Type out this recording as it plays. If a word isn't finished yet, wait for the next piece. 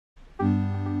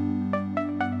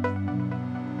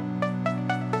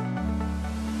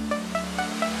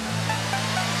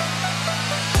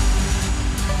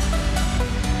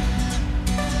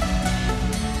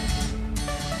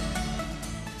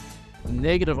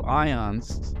negative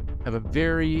ions have a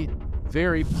very,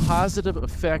 very positive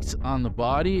effect on the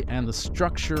body and the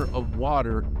structure of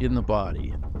water in the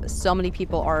body. So many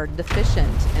people are deficient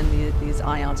in these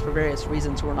ions for various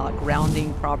reasons. We're not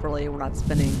grounding properly. We're not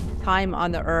spending time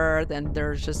on the earth. And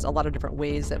there's just a lot of different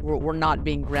ways that we're not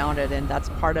being grounded. And that's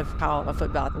part of how a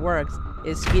foot bath works,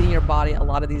 is feeding your body a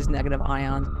lot of these negative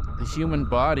ions. The human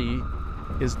body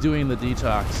is doing the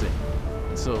detoxing.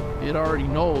 So it already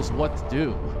knows what to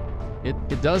do.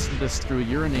 It does this through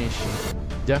urination,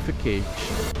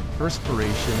 defecation,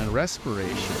 perspiration, and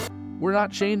respiration. We're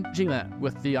not changing that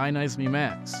with the Ionize Me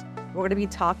Max. We're going to be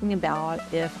talking about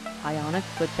if ionic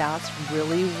foot baths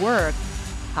really work.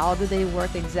 How do they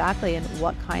work exactly, and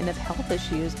what kind of health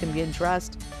issues can be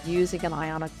addressed using an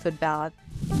ionic foot bath?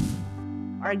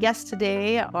 Our guests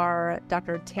today are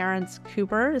Dr. Terrance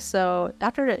Cooper. So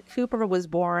Dr. Cooper was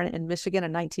born in Michigan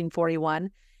in 1941,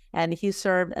 and he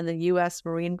served in the U.S.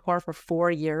 Marine Corps for 4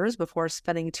 years before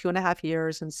spending 2.5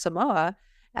 years in Samoa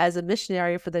as a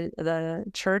missionary for the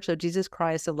Church of Jesus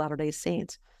Christ of Latter-day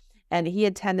Saints. And he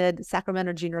attended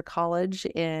Sacramento Junior College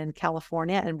in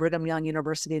California and Brigham Young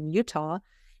University in Utah,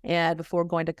 and before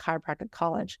going to chiropractic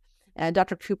college. And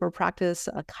Dr. Cooper practiced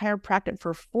chiropractic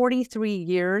for 43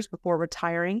 years before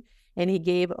retiring, and he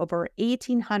gave over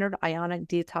 1,800 ionic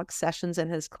detox sessions in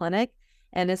his clinic,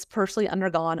 and has personally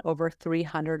undergone over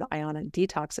 300 ionic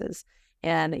detoxes.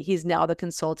 And he's now the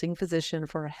consulting physician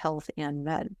for Health and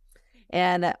Med.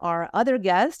 And our other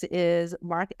guest is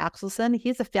Mark Axelson.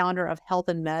 He's the founder of Health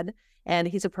and Med, and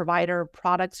he's a provider of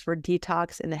products for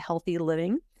detox and healthy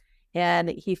living. And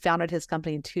he founded his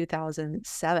company in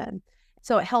 2007.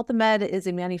 So Health and Med is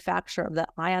a manufacturer of the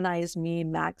Ionize Me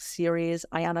Max series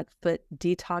Ionic Foot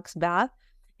Detox Bath.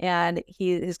 And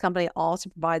his company also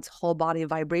provides whole body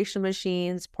vibration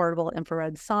machines, portable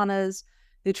infrared saunas,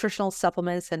 nutritional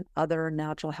supplements, and other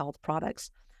natural health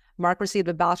products. Mark received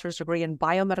a bachelor's degree in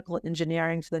biomedical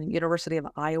engineering from the University of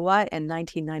Iowa in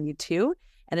 1992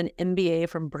 and an MBA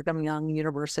from Brigham Young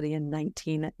University in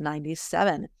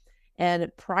 1997.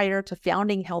 And prior to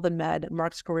founding Health and Med,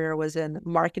 Mark's career was in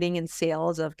marketing and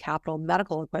sales of capital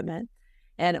medical equipment.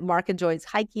 And Mark enjoys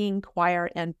hiking, choir,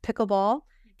 and pickleball.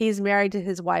 He's married to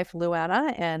his wife,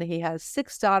 Luana, and he has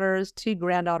 6 daughters, 2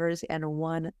 granddaughters, and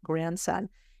 1 grandson.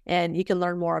 And you can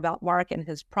learn more about Mark and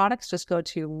his products. Just go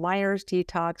to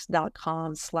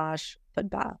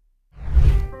myersdetox.com/footbath.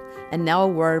 And now a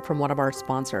word from one of our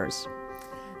sponsors.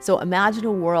 So imagine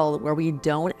a world where we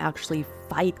don't actually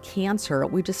fight cancer.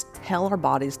 We just tell our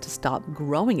bodies to stop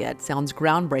growing it. Sounds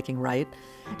groundbreaking, right?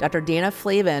 Dr. Dana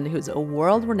Flavin, who's a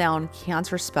world-renowned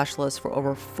cancer specialist for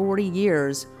over 40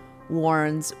 years,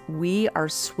 warns we are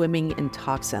swimming in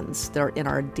toxins. They're in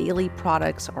our daily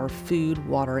products, our food,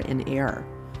 water, and air.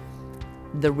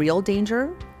 The real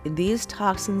danger? These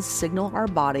toxins signal our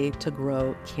body to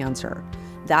grow cancer.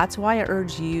 That's why I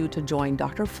urge you to join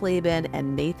Dr. Flavin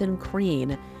and Nathan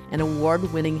Crean, an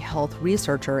award-winning health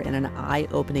researcher, in an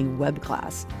eye-opening web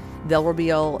class. They'll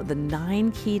reveal the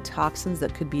 9 key toxins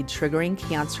that could be triggering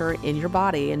cancer in your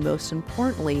body, and most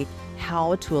importantly,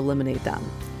 how to eliminate them.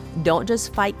 Don't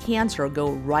just fight cancer,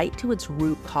 go right to its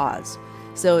root cause.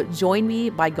 So join me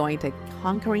by going to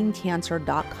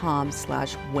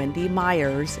conqueringcancer.com/Wendy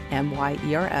Myers,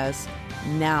 MYERS,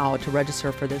 now to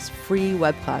register for this free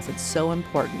web class. It's so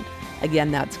important. Again,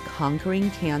 that's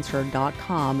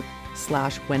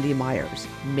conqueringcancer.com/Wendy Myers.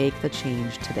 Make the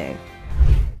change today.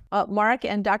 Mark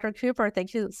and Dr. Cooper,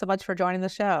 thank you so much for joining the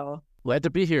show. Glad to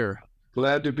be here.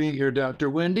 Glad to be here, Dr.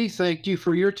 Wendy. Thank you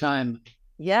for your time.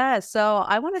 Yeah, so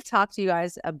I want to talk to you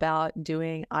guys about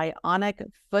doing ionic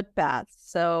foot baths.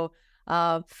 So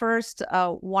first,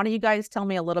 why don't you guys tell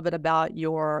me a little bit about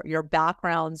your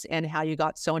backgrounds and how you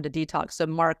got so into detox? So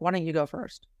Mark, why don't you go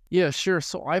first? Yeah, sure.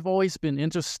 So I've always been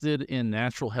interested in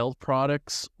natural health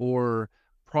products, or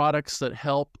products that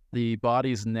help the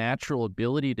body's natural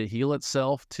ability to heal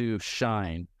itself to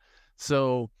shine.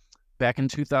 So back in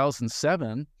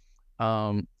 2007,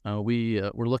 we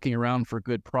were looking around for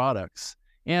good products.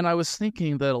 And I was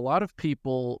thinking that a lot of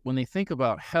people, when they think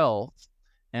about health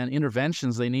and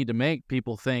interventions they need to make,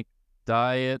 people think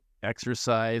diet,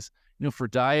 exercise. For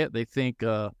diet, they think,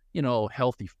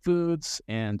 healthy foods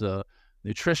and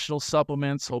nutritional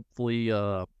supplements, hopefully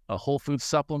whole food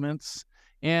supplements.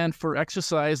 And for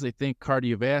exercise, they think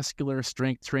cardiovascular,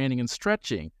 strength training, and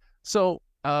stretching. So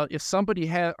if somebody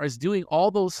is doing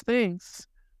all those things,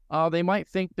 they might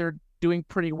think they're doing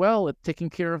pretty well at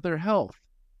taking care of their health.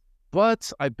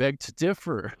 But I beg to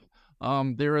differ.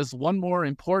 There is one more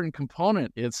important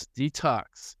component. It's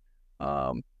detox.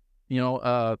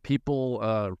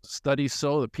 Studies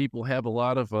show that people have a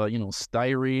lot of,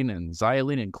 styrene and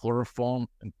xylene and chloroform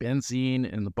and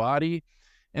benzene in the body.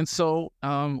 And so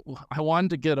I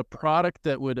wanted to get a product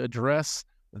that would address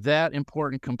that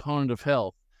important component of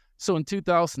health. So in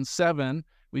 2007,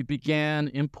 we began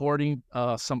importing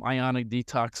some ionic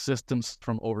detox systems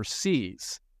from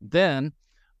overseas. Then,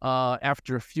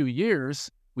 after a few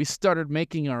years, we started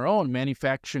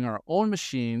manufacturing our own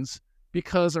machines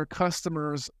because our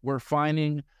customers were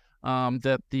finding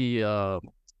that the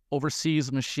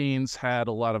overseas machines had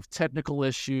a lot of technical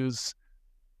issues,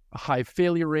 high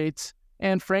failure rates,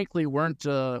 and frankly weren't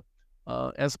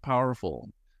as powerful.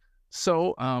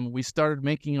 So we started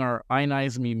making our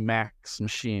Ionize Me Max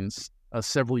machines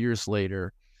several years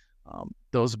later.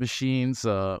 Those machines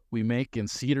we make in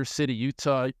Cedar City,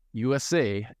 Utah,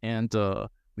 USA, and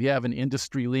we have an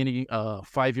industry-leading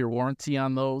 5-year warranty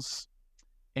on those.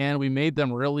 And we made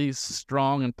them really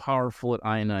strong and powerful at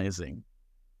ionizing.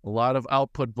 A lot of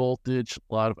output voltage,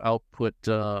 a lot of output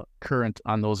current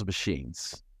on those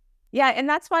machines. Yeah, and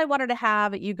that's why I wanted to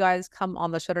have you guys come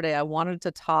on the show today. I wanted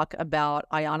to talk about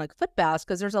ionic foot baths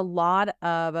because there's a lot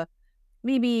of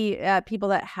maybe people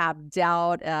that have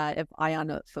doubt if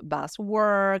ionic foot baths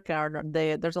work, or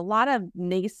there's a lot of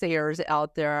naysayers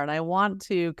out there, and I want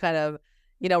to kind of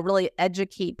really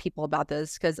educate people about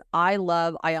this because I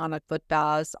love ionic foot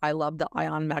baths. I love the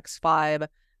Ion Max 5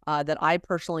 that I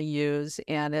personally use.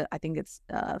 And I think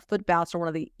foot baths are one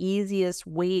of the easiest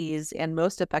ways and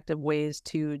most effective ways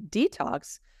to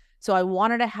detox. So I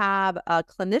wanted to have a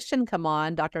clinician come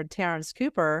on, Dr. Terrance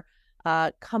Cooper,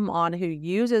 come on, who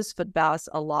uses foot baths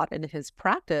a lot in his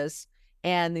practice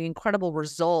and the incredible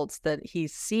results that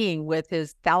he's seeing with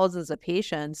his thousands of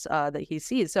patients that he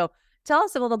sees. So tell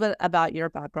us a little bit about your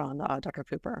background, Dr.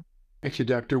 Cooper. Thank you,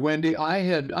 Dr. Wendy.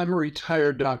 I'm a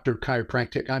retired doctor of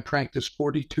chiropractic. I practiced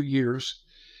 42 years,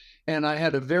 and I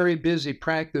had a very busy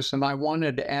practice, and I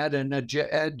wanted to add an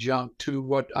adjunct to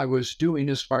what I was doing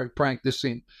as far as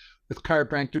practicing with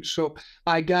chiropractic. So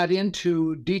I got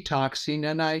into detoxing,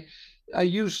 and I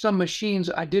used some machines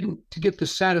I didn't to get the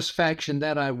satisfaction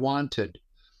that I wanted.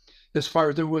 As far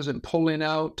as there wasn't pulling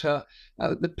out,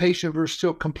 the patient was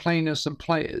still complaining some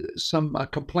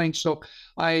complaints. So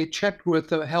I checked with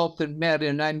Health and Med,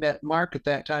 and I met Mark at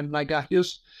that time, and I got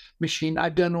his machine.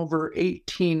 I've done over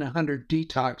 1,800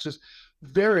 detoxes,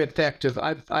 very effective.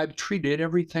 I've treated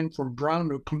everything from brown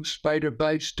recluse spider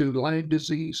bites to Lyme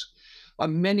disease,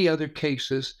 many other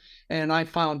cases, and I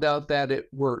found out that it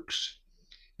works.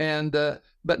 And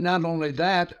but not only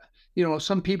that,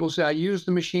 some people say I use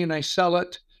the machine, I sell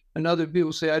it. And other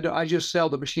people say, I just sell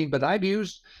the machine, but I've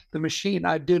used the machine.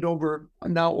 I did over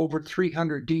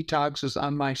 300 detoxes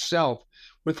on myself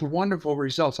with wonderful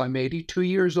results. I'm 82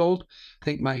 years old. I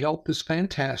think my health is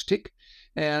fantastic,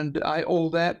 and I owe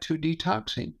that to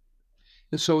detoxing.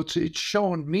 And so it's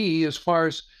shown me, as far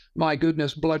as, my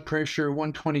goodness, blood pressure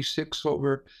 126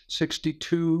 over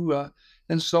 62.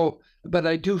 But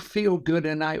I do feel good,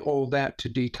 and I owe that to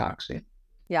detoxing.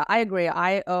 Yeah, I agree.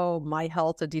 I owe my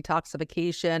health to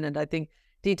detoxification. And I think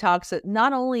detox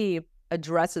not only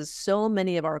addresses so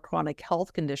many of our chronic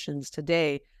health conditions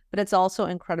today, but it's also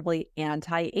incredibly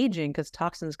anti-aging because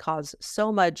toxins cause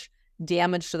so much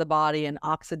damage to the body and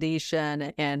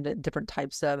oxidation and different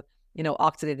types of,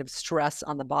 oxidative stress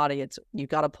on the body. You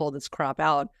got to pull this crap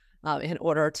out in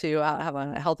order to have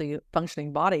a healthy,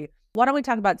 functioning body. Why don't we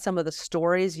talk about some of the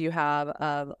stories you have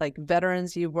of like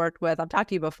veterans you've worked with? I've talked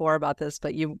to you before about this,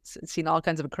 but you've seen all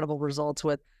kinds of incredible results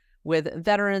with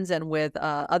veterans and with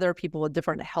other people with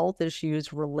different health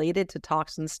issues related to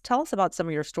toxins. Tell us about some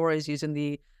of your stories using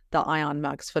the Ion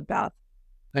Max foot bath.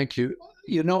 Thank you.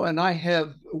 And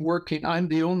I'm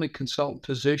the only consultant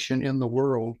physician in the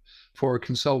world for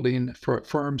consulting for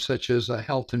firms such as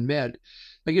Health and Med.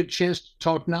 I get a chance to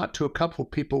talk not to a couple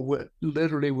of people,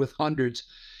 literally with hundreds.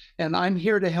 And I'm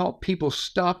here to help people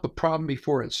stop a problem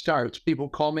before it starts. People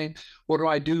call me, what do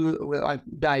I do? Well, I'm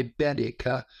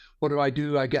diabetic. What do I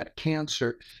do? I got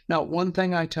cancer. Now, one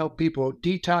thing I tell people,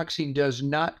 detoxing does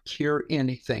not cure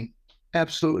anything.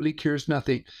 Absolutely cures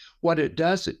nothing. What it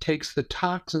does, it takes the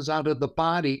toxins out of the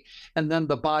body, and then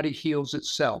the body heals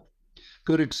itself.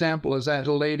 Good example is that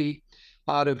a lady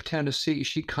out of Tennessee,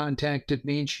 she contacted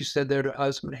me and she said that her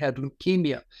husband had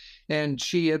leukemia and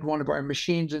she had one of our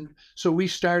machines. And so we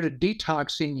started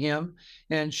detoxing him,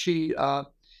 and she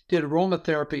did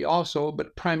aromatherapy also,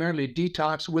 but primarily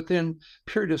detox. Within a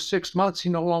period of 6 months, he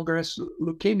no longer has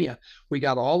leukemia. We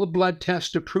got all the blood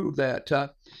tests to prove that.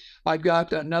 I've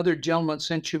got another gentleman,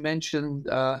 since you mentioned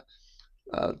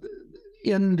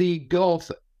in the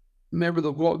Gulf, remember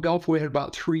the Gulf we had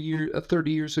about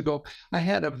 30 years ago. I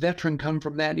had a veteran come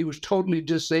from that. He was totally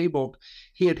disabled.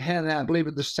 He had had, I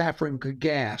believe, the saffron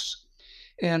gas.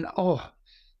 And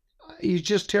he's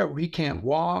just terrible. He can't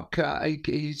walk.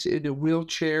 He's in a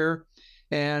wheelchair,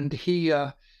 and he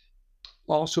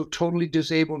also totally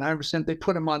disabled. I understand they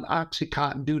put him on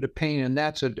Oxycontin due to pain, and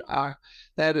that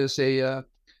is a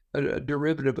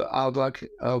derivative of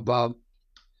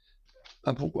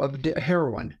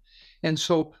heroin. And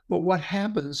so, but what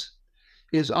happens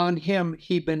is on him,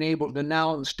 he's been able to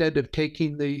now, instead of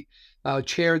taking the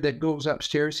chair that goes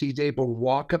upstairs, he's able to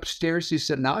walk upstairs. He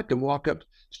said, now I can walk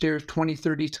upstairs 20,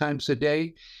 30 times a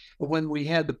day. When we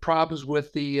had the problems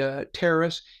with the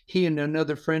terrorists, he and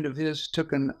another friend of his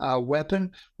took a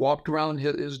weapon, walked around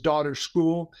his daughter's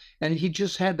school, and he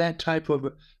just had that type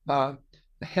of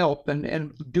help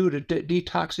and due to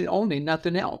detoxing only,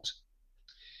 nothing else.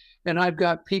 And I've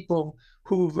got people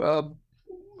who've,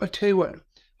 I tell you what,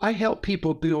 I help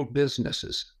people build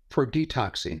businesses for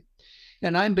detoxing,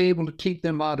 and I'm able to keep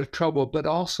them out of trouble. But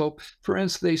also, for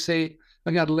instance, they say,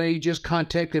 I got a lady just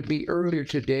contacted me earlier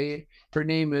today. Her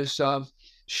name is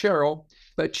Cheryl,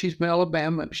 but she's from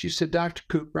Alabama. She said, Dr.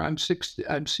 Cooper, I'm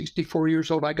 64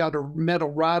 years old. I got a metal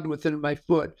rod within my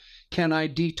foot. Can I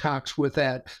detox with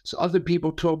that? So other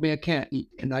people told me I can't.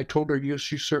 And I told her,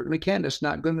 yes, you certainly can. It's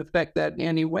not going to affect that in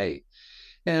any way.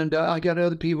 And I got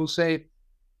other people say,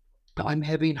 I'm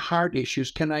having heart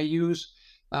issues. Can I use,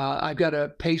 I've got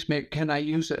a pacemaker. Can I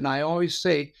use it? And I always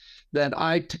say that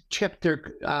I check their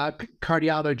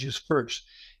cardiologist first.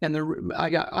 And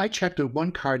I checked with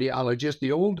one cardiologist.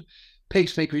 The old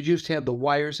pacemakers used to have the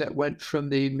wires that went from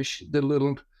the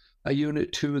little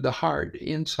unit to the heart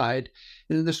inside.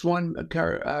 And this one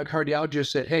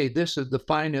cardiologist said, hey, this is the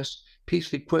finest piece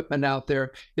of equipment out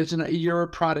there. Your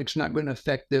product's not going to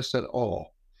affect this at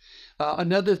all.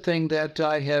 Another thing that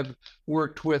I have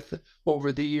worked with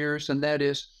over the years, and that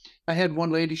is, I had one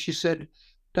lady, she said,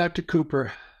 Dr.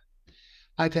 Cooper,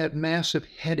 I've had massive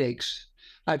headaches.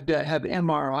 I've had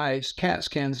MRIs, CAT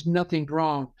scans, nothing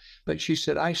wrong. But she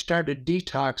said, I started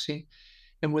detoxing,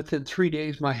 and within 3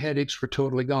 days, my headaches were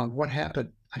totally gone. What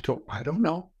happened? I don't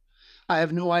know. I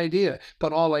have no idea.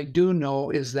 But all I do know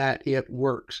is that it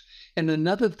works. And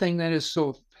another thing that is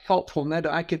so helpful, and that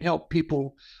I can help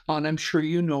people on, I'm sure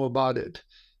you know about it,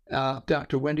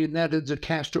 Dr. Wendy, and that is a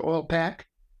castor oil pack.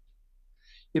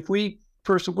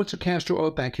 First, what's a castor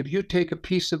oil pack? If you take a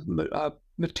piece of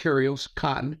materials,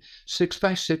 cotton,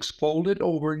 6x6, fold it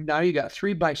over, now you got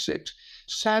 3x6,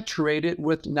 saturate it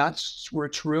with nuts where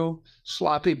it's real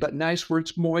sloppy, but nice where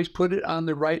it's moist, put it on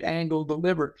the right angle of the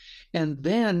liver, and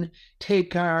then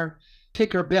take our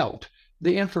belt,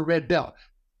 the infrared belt,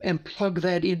 and plug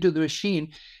that into the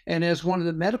machine. And as one of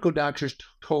the medical doctors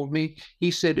told me, he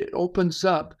said it opens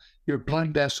up your blood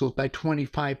vessels by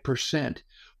 25%,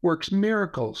 works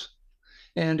miracles.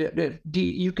 And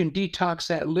you can detox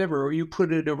that liver, or you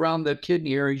put it around the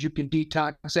kidney areas, you can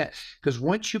detox that. Because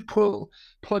once you plug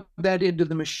that into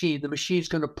the machine's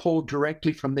going to pull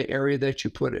directly from the area that you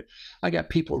put it. I got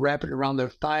people wrap it around their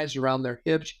thighs, around their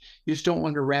hips. You just don't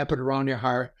want to wrap it around your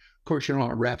heart. Of course, you don't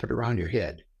want to wrap it around your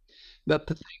head. But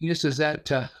the thing is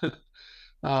that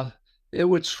it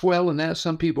would swell, and that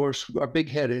some people are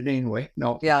big-headed anyway.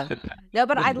 No. Yeah. No,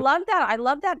 but I love that. I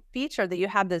love that feature that you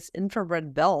have this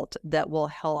infrared belt that will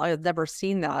help. I've never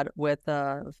seen that with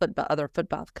other foot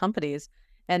bath companies,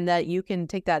 and that you can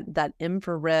take that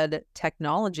infrared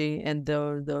technology and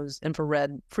those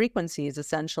infrared frequencies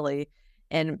essentially,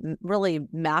 and really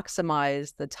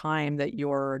maximize the time that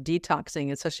you're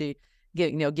detoxing, especially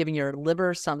giving your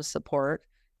liver some support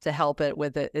to help it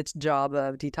with its job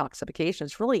of detoxification.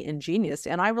 It's really ingenious.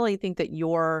 And I really think that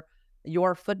your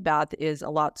foot bath is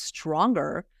a lot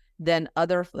stronger than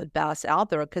other foot baths out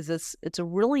there, because it's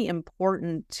really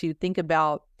important to think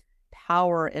about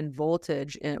power and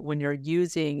voltage when you're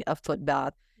using a foot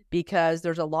bath, because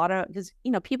there's because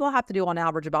people have to do on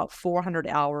average about 400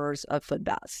 hours of foot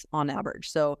baths on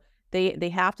average. So they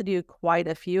have to do quite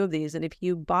a few of these. And if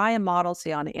you buy a model,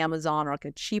 say on Amazon, or like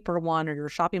a cheaper one, or you're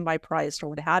shopping by price or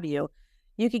what have you,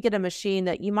 you could get a machine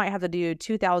that you might have to do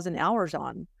 2,000 hours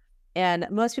on. And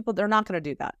most people, they're not going to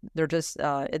do that. They're just,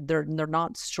 they're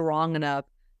not strong enough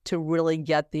to really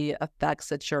get the effects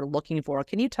that you're looking for.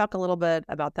 Can you talk a little bit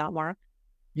about that, Mark?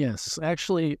 Yes,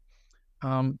 actually,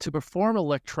 to perform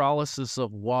electrolysis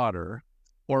of water,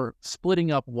 or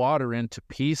splitting up water into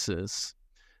pieces,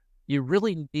 you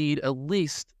really need at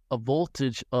least a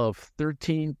voltage of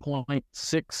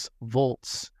 13.6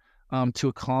 volts to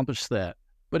accomplish that.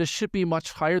 But it should be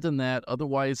much higher than that.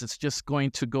 Otherwise, it's just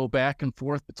going to go back and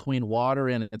forth between water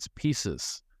and its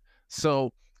pieces.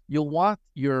 So you'll want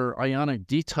your Ionic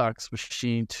Detox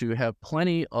machine to have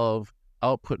plenty of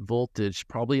output voltage,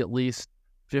 probably at least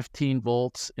 15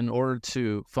 volts, in order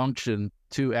to function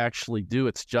to actually do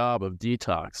its job of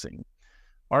detoxing.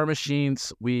 Our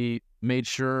machines, we made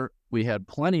sure we had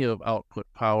plenty of output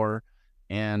power,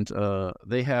 and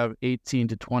they have 18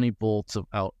 to 20 volts of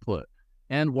output.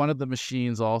 And one of the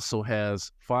machines also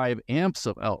has 5 amps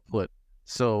of output.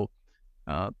 So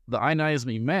the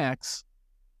Ionic Max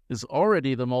is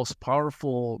already the most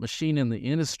powerful machine in the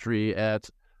industry at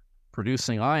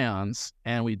producing ions,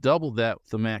 and we doubled that with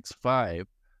the Max 5.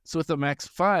 So with the Max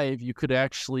 5, you could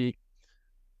actually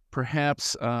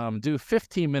perhaps do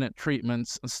 15-minute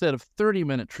treatments instead of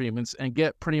 30-minute treatments and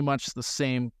get pretty much the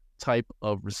same type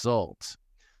of results.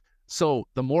 So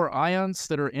the more ions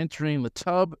that are entering the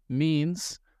tub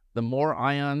means the more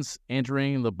ions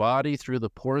entering the body through the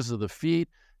pores of the feet,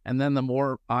 and then the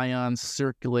more ions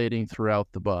circulating throughout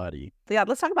the body. Yeah,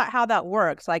 let's talk about how that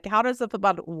works. Like, how does the foot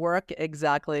bath work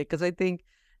exactly? Because I think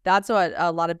that's what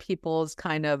a lot of people's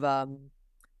kind of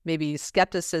maybe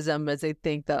skepticism is. They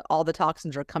think that all the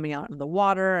toxins are coming out in the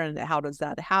water, and how does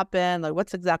that happen? Like,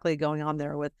 what's exactly going on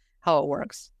there with how it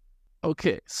works?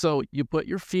 Okay, so you put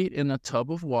your feet in a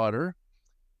tub of water,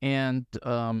 and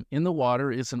in the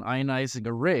water is an ionizing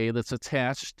array that's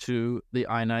attached to the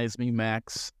Ionic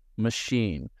Max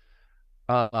machine.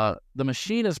 The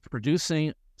machine is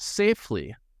producing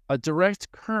safely a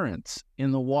direct current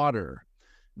in the water.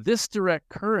 This direct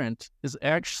current is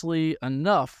actually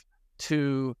enough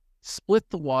to split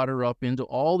the water up into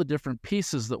all the different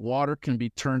pieces that water can be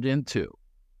turned into.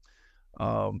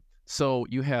 So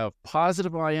you have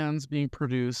positive ions being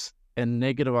produced and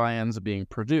negative ions being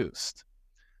produced.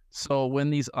 So when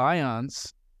these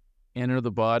ions enter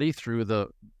the body through the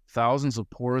thousands of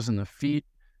pores in the feet,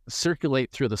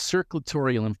 circulate through the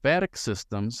circulatory and lymphatic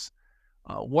systems,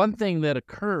 one thing that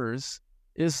occurs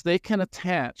is they can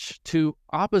attach to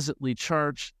oppositely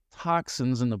charged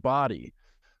toxins in the body.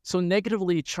 So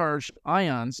negatively charged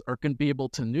ions are going to be able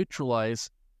to neutralize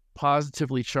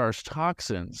positively charged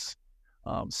toxins,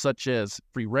 such as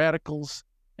free radicals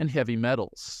and heavy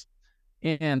metals.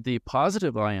 And the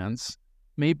positive ions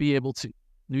may be able to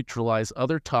neutralize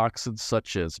other toxins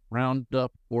such as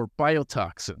Roundup or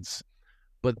biotoxins.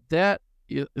 But that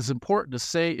is important to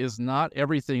say is not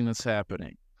everything that's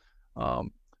happening. A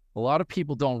lot of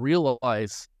people don't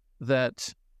realize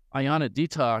that Ionic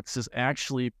Detox is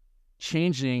actually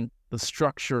changing the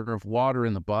structure of water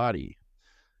in the body.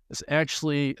 It's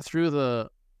actually through the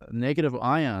negative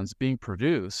ions being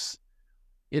produced,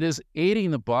 it is aiding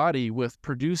the body with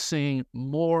producing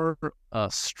more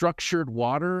structured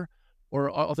water,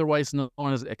 or otherwise known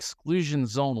as exclusion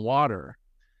zone water,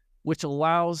 which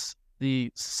allows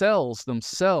the cells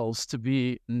themselves to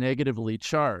be negatively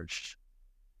charged.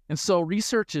 And so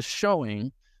research is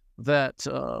showing that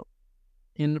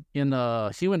in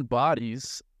human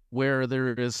bodies where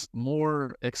there is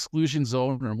more exclusion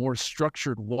zone or more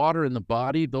structured water in the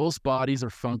body, those bodies are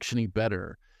functioning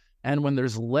better. And when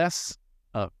there's less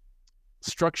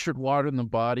structured water in the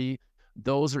body,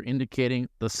 those are indicating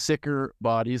the sicker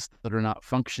bodies that are not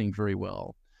functioning very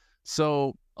well.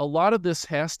 So a lot of this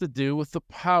has to do with the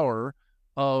power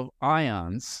of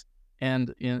ions.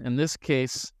 And in this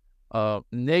case,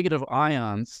 negative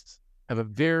ions have a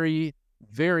very,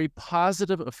 very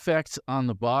positive effect on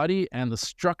the body and the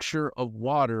structure of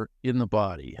water in the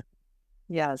body.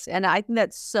 Yes. And I think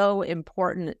that's so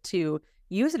important to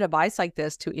use a device like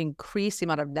this to increase the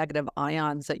amount of negative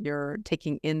ions that you're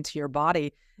taking into your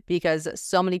body, because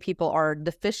so many people are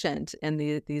deficient in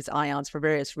these ions for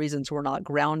various reasons. We're not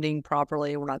grounding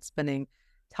properly. We're not spending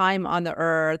time on the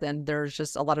earth. And there's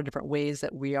just a lot of different ways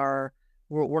that we're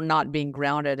not being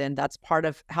grounded. And that's part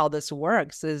of how this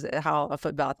works, is how a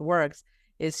foot bath works,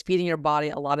 is feeding your body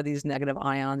a lot of these negative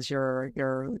ions. Your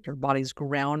body's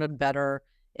grounded better.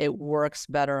 It works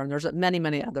better. And there's many,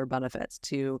 many other benefits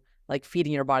to like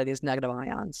feeding your body these negative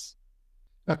ions.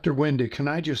 Dr. Wendy, can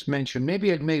I just mention, maybe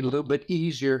it made it a little bit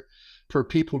easier for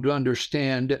people to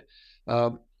understand.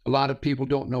 A lot of people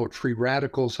don't know what free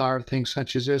radicals are, things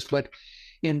such as this, but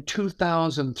in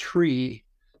 2003,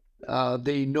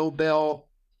 the Nobel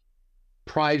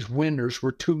Prize winners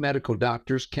were 2 medical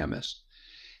doctors, chemists,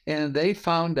 and they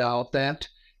found out that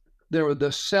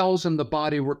the cells in the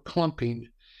body were clumping,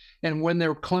 and when they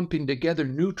were clumping together,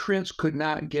 nutrients could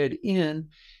not get in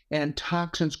and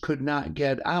toxins could not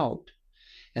get out.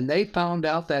 And they found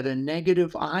out that a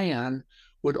negative ion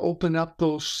would open up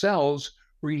those cells,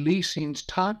 releasing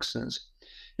toxins.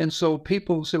 And so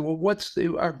people say, well,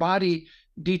 our body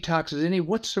detoxes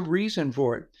what's the reason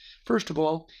for it? First of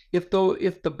all, if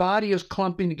the body is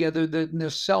clumping together,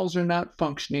 the cells are not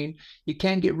functioning, you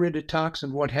can't get rid of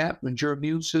toxin. What happens? Your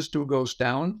immune system goes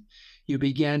down. You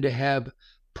begin to have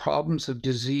problems of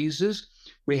diseases.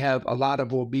 We have a lot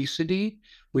of obesity.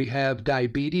 We have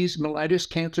diabetes, mellitus,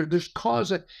 cancer.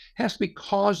 Has to be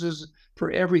causes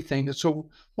for everything. And so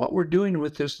what we're doing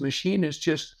with this machine is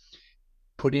just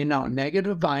putting out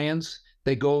negative ions.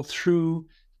 They go through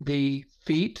the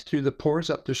feet, through the pores,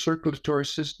 up the circulatory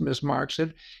system, as Mark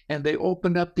said, and they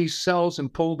open up these cells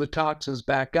and pull the toxins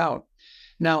back out.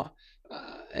 Now,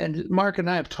 and Mark and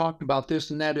I have talked about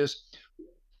this, and that is,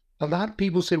 a lot of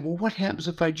people say, well, what happens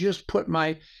if I don't put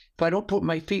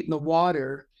my feet in the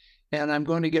water and I'm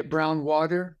going to get brown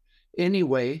water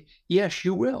anyway? Yes,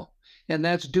 you will. And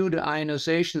that's due to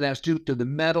ionization. That's due to the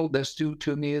metal. That's due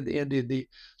to the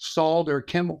salt or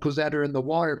chemicals that are in the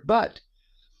water. But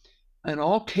in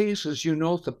all cases,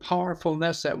 the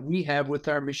powerfulness that we have with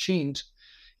our machines,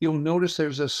 you'll notice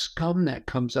there's a scum that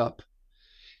comes up.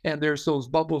 And there's those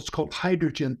bubbles called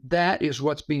hydrogen. That is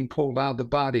what's being pulled out of the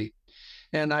body.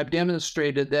 And I've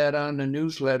demonstrated that on a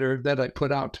newsletter that I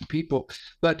put out to people.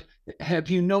 But have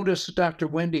you noticed, Dr.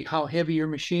 Wendy, how heavy your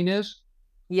machine is?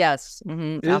 Yes,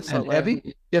 Absolutely. absolutely.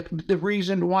 Heavy? The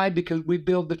reason why, because we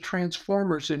build the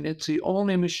transformers, and it's the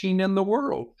only machine in the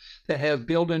world that have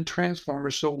built-in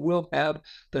transformers, so we'll have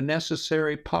the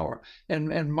necessary power.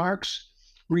 And Mark's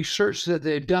research that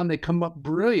they've done, they come up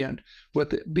brilliant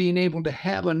with being able to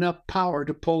have enough power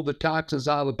to pull the toxins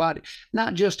out of the body,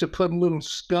 not just to put a little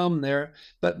scum there,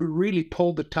 but really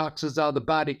pull the toxins out of the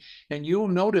body. And you'll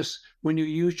notice when you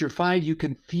use your 5, you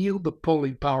can feel the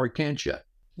pulling power, can't you?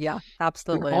 Yeah,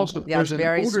 absolutely. Also, Yeah, there's it's an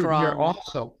very odor there strong.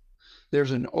 also.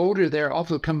 There's an odor there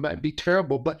also come back, be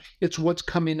terrible, but it's what's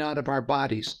coming out of our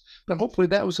bodies. But hopefully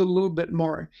that was a little bit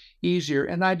more easier.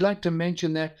 And I'd like to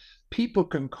mention that people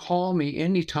can call me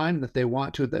anytime that they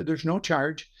want to. There's no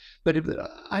charge, but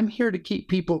I'm here to keep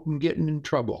people from getting in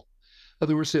trouble. In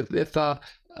other words, if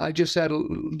I just had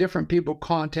different people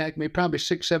contact me, probably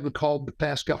 6, 7 called the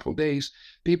past couple of days.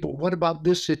 People, what about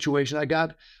this situation?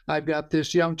 I've got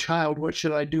this young child. What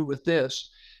should I do with this?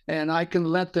 And I can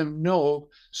let them know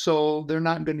so they're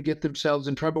not going to get themselves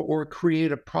in trouble or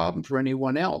create a problem for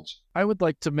anyone else. I would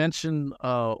like to mention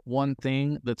one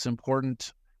thing that's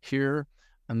important here,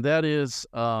 and that is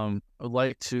I would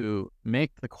like to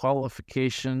make the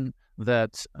qualification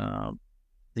that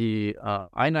the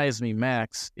Ionize Me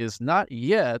Max is not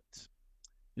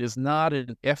an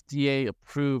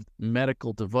FDA-approved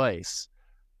medical device.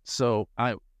 So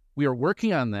we are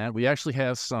working on that. We actually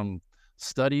have some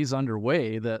studies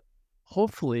underway that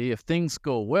hopefully, if things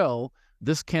go well,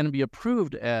 this can be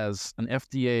approved as an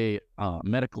FDA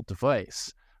medical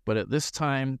device. But at this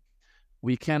time,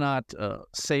 we cannot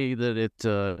say that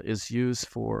it is used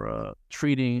for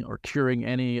treating or curing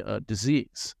any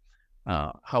disease.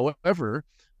 However,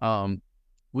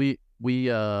 we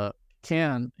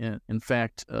can, in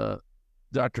fact,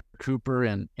 Dr. Cooper,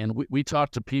 and we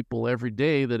talk to people every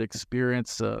day that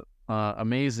experience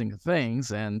amazing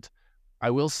things. And I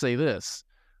will say this,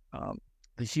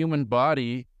 the human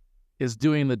body is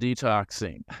doing the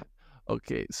detoxing.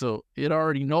 Okay, so it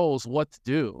already knows what to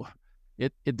do.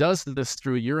 It does this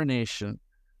through urination,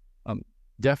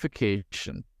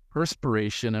 defecation,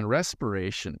 perspiration, and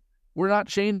respiration. We're not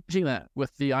changing that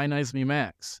with the Ionize Me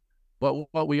Max. But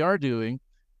what we are doing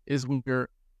is we're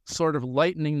sort of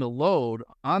lightening the load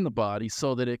on the body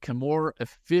so that it can more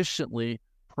efficiently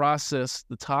process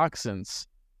the toxins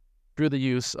through the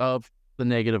use of the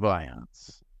negative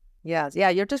ions. Yes. Yeah,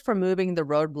 you're just removing the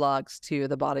roadblocks to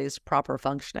the body's proper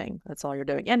functioning. That's all you're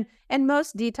doing. And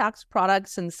most detox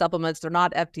products and supplements, they're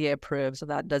not FDA approved, so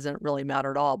that doesn't really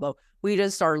matter at all. But we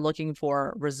just are looking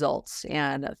for results,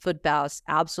 and foot baths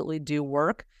absolutely do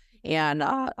work. And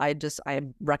I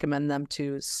recommend them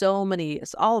to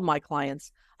all of my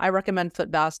clients. I recommend foot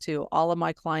baths to all of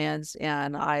my clients,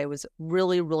 and I was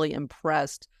really, really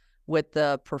impressed with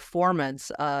the performance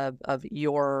of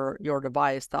your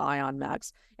device, the Ion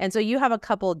Max. And so you have a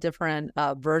couple of different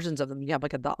versions of them. You have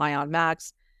like the Ion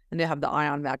Max, and you have the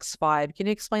Ion Max 5. Can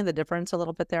you explain the difference a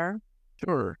little bit there?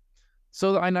 Sure.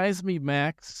 So the Ionize Me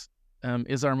Max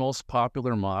is our most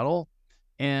popular model,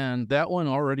 and that one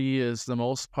already is the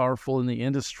most powerful in the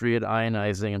industry at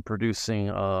ionizing and producing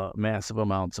massive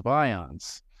amounts of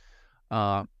ions.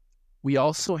 We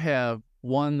also have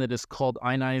one that is called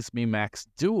Ionize Me Max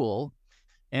Dual,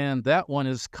 and that one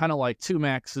is kind of like 2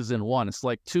 Maxes in one. It's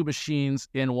like 2 machines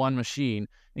in one machine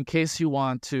in case you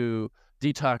want to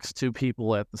detox 2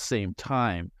 people at the same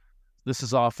time. This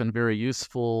is often very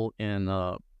useful in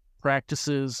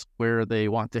practices where they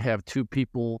want to have 2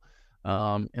 people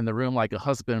in the room, like a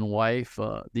husband and wife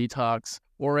detox,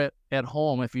 or at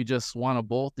home if you just want to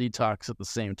both detox at the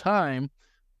same time.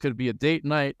 Could be a date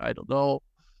night. I don't know.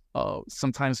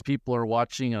 Sometimes people are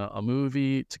watching a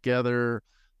movie together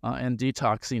and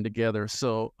detoxing together.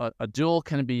 So a dual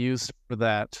can be used for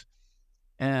that.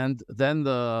 And then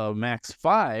the Max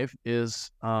 5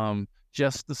 is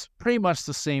just this, pretty much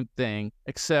the same thing,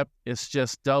 except it's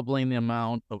just doubling the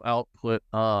amount of output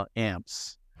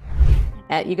amps.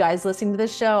 You guys listening to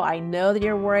this show, I know that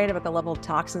you're worried about the level of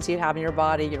toxins you have in your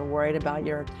body. You're worried about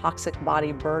your toxic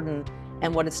body burden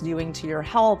and what it's doing to your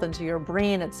health and to your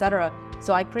brain, etc.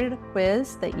 So I created a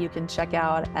quiz that you can check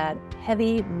out at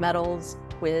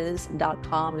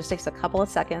heavymetalsquiz.com. It just takes a couple of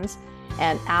seconds.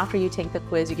 And after you take the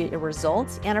quiz, you get your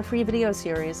results and a free video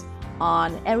series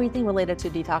on everything related to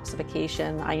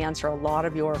detoxification. I answer a lot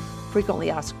of your frequently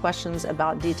asked questions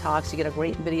about detox. You get a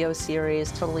great video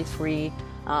series, totally free,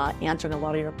 answering a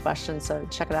lot of your questions. So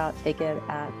check it out. Take it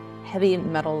at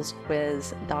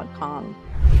heavymetalsquiz.com.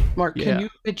 Mark, can you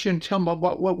tell me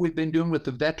about what we've been doing with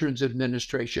the Veterans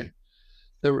Administration?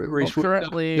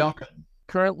 Currently,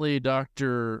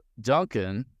 Dr.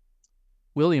 Duncan,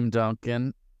 William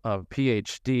Duncan,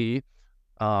 PhD,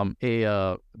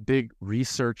 a big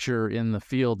researcher in the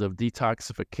field of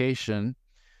detoxification.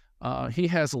 He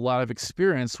has a lot of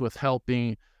experience with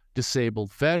helping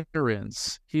disabled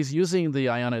veterans. He's using the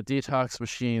Ionic detox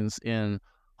machines in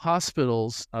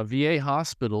hospitals, VA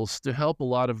hospitals, to help a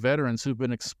lot of veterans who've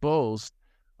been exposed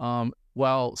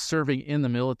while serving in the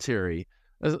military.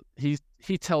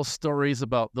 He tells stories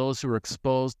about those who were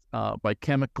exposed by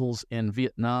chemicals in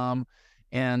Vietnam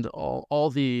and all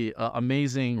the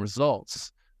amazing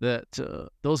results that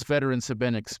those veterans have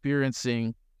been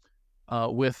experiencing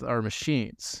with our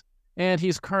machines. And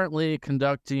he's currently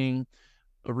conducting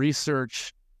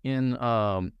research in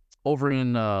over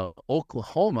in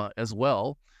Oklahoma as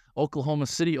well, Oklahoma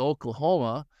City,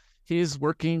 Oklahoma. He's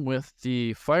working with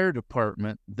the fire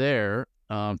department there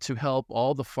to help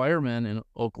all the firemen in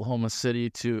Oklahoma City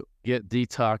to get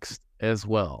detoxed as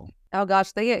well. Oh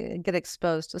gosh, they get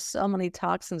exposed to so many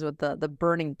toxins with the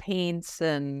burning paints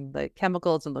and the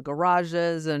chemicals in the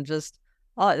garages and just,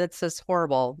 it's just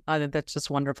horrible. I think that's just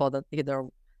wonderful that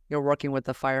you're working with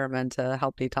the firemen to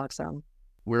help detox them.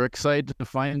 We're excited to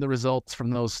find the results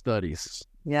from those studies.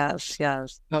 Yes,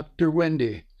 yes. Dr.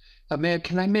 Wendy,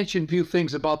 can I mention a few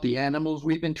things about the animals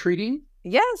we've been treating?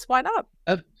 Yes, why not?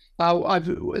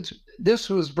 This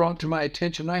was brought to my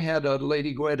attention. I had a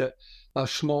lady who had a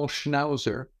small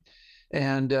schnauzer,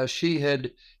 and she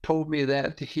had told me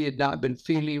that he had not been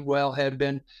feeling well, had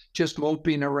been just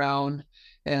moping around,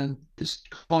 and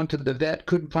gone to the vet,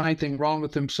 couldn't find anything wrong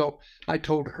with him. So I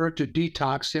told her to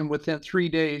detox him. Within 3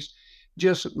 days,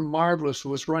 just marvelous,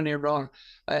 was running around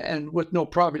and with no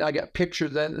problem. I got pictures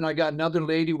of that. And I got another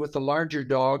lady with a larger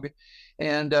dog,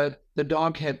 and the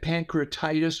dog had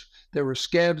pancreatitis. There were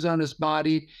scabs on his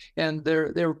body, and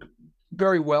they're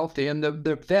very wealthy. And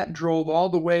the vet drove all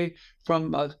the way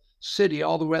from a city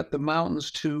all the way up the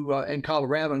mountains to in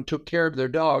Colorado and took care of their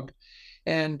dog.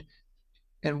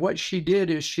 And what she did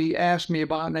is she asked me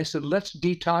about it, and I said, let's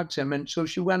detox him. And so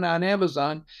she went on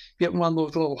Amazon, get one of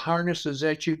those little harnesses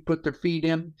that you put their feet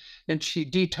in, and she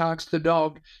detoxed the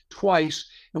dog twice.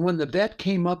 And when the vet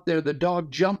came up there, the dog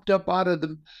jumped up out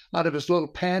of his little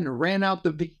pad and ran out.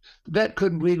 The vet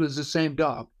couldn't believe it was the same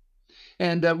dog.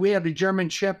 And we had a German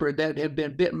Shepherd that had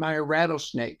been bitten by a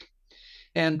rattlesnake.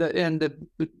 And the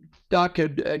doc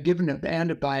had given him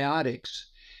antibiotics.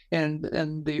 And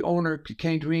the owner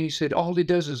came to me and he said, all he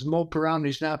does is mope around.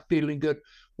 He's not feeling good.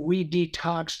 We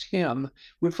detoxed him.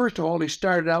 First of all, he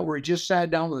started out where he just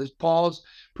sat down with his paws.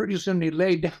 Pretty soon he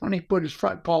laid down, he put his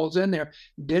front paws in there,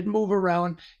 didn't move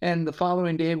around. And the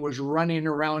following day was running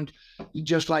around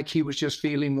just like he was just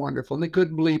feeling wonderful. And they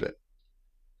couldn't believe it.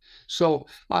 So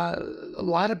a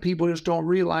lot of people just don't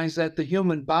realize that the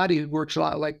human body works a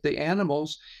lot like the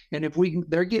animals. And if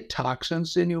they get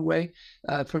toxins anyway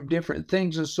from different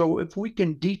things. And so if we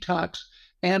can detox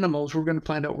animals, we're going to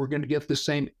find out we're going to get the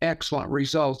same excellent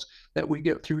results that we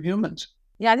get through humans.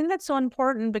 Yeah, I think that's so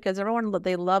important because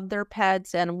they love their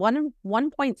pets. And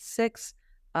 1.6,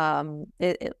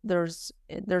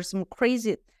 there's some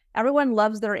crazy, everyone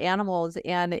loves their animals.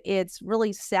 And it's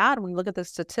really sad when you look at the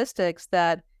statistics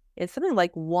that it's something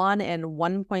like 1 in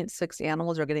 1.6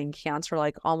 animals are getting cancer.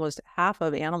 Like almost half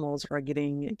of animals are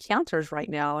getting cancers right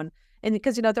now. And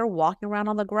because, they're walking around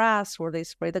on the grass where they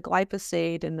spray the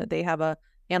glyphosate, and that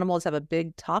animals have a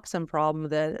big toxin problem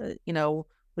that,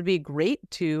 would be great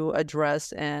to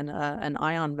address in an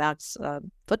Ion Max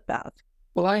foot bath.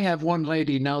 Well, I have one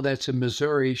lady now that's in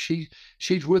Missouri.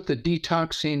 She's with the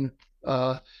detoxing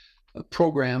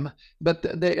program, but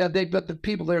but the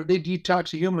people there, they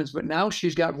detox the humans. But now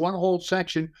she's got one whole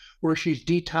section where she's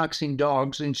detoxing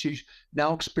dogs, and she's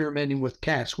now experimenting with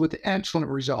cats with excellent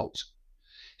results.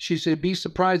 She said, be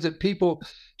surprised that people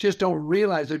just don't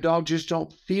realize their dogs just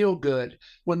don't feel good.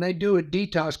 When they do a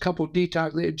detox, couple of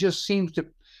detox, it just seems to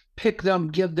pick them,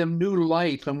 give them new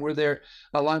life, and where they're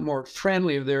a lot more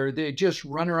friendly. They just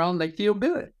run around, they feel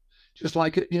good, just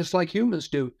like humans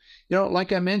do.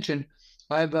 Like I mentioned,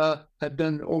 I've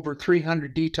done over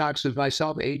 300 detoxes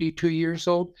myself, 82 years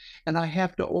old, and I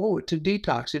have to owe it to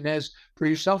detox. And as for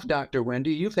yourself, Dr.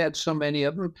 Wendy, you've had so many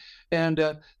of them, and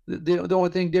the only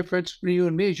thing difference for you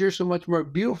and me is you're so much more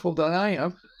beautiful than I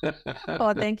am.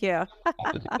 Oh, thank you.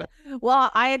 Well,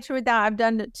 I attribute that I've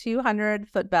done 200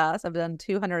 foot baths. I've done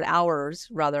 200 hours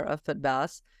rather of foot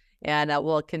baths, and I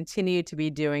will continue to be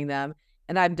doing them.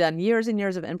 And I've done years and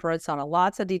years of infrared sauna,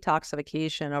 lots of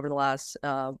detoxification over the last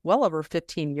well over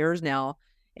 15 years now.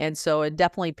 And so it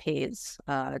definitely pays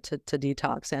to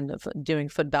detox, and doing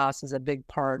foot baths is a big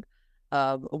part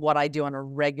of what I do on a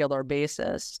regular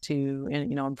basis to,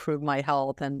 improve my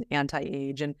health and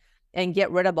anti-age and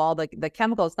get rid of all the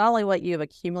chemicals, not only what you've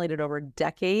accumulated over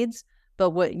decades, but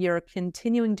what you're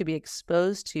continuing to be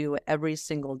exposed to every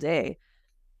single day.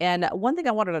 And one thing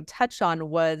I wanted to touch on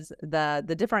was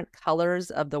the different colors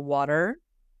of the water.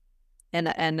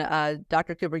 And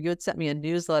Dr. Cooper, you had sent me a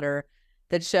newsletter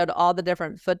that showed all the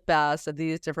different foot baths of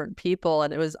these different people.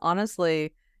 And it was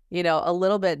honestly, a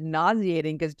little bit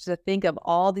nauseating, because to think of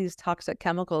all these toxic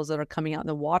chemicals that are coming out in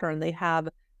the water, and they have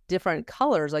different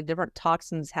colors, like different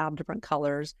toxins have different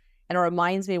colors. And it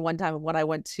reminds me one time when I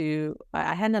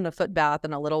hadn't done a foot bath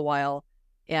in a little while,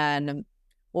 and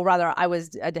well, rather, I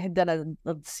had done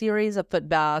a series of foot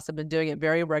baths. I've been doing it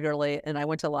very regularly, and I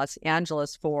went to Los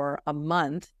Angeles for a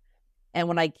month. And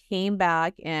when I came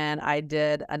back and I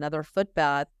did another foot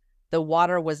bath, the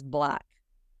water was black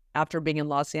after being in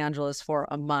Los Angeles for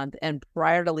a month. And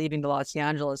prior to leaving to Los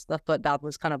Angeles, the foot bath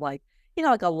was kind of like,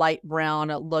 like a light brown.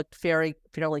 It looked fairly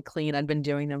clean. I'd been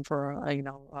doing them for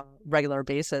a regular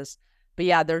basis. But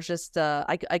yeah, there's just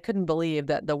I couldn't believe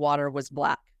that the water was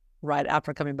black right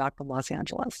after coming back from Los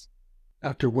Angeles.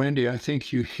 Dr. Wendy, I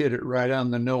think you hit it right on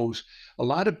the nose. A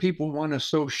lot of people want to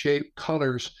associate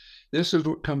colors. This is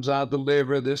what comes out of the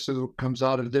liver. This is what comes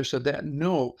out of this or that.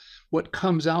 No, what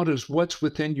comes out is what's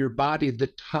within your body,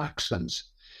 the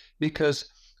toxins. Because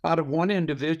out of one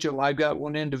individual, I got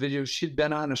one individual, she'd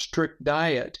been on a strict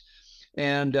diet,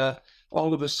 and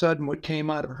all of a sudden what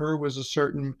came out of her was a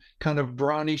certain kind of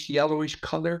brownish, yellowish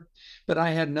color. But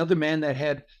I had another man that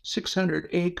had 600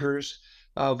 acres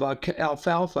of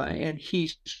alfalfa, and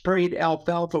he sprayed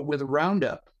alfalfa with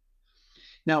Roundup.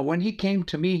 Now, when he came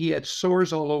to me, he had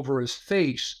sores all over his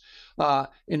face,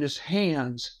 in his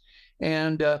hands,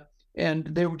 and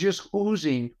they were just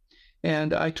oozing.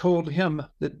 And I told him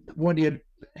that what had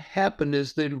happened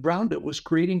is the Roundup was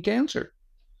creating cancer.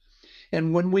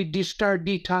 And when we started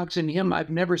detoxing him, I've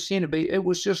never seen it, but it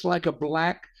was just like a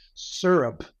black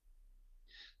syrup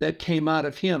that came out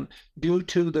of him due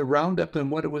to the Roundup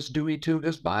and what it was doing to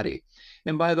his body.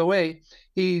 And by the way,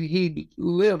 he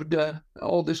lived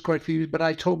all this quite a few years, but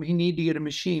I told him he needed to get a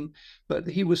machine. But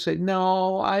he was saying,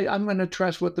 no, I'm going to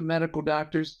trust what the medical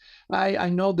doctors, I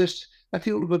know this, I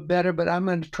feel a little bit better, but I'm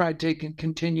going to try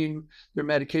continuing their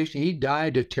medication. He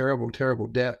died a terrible, terrible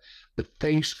death. The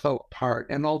face fell apart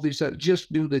and all these,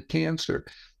 just due to cancer,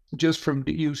 just from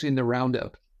using the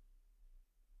Roundup.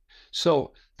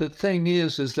 So the thing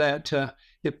is that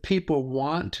if people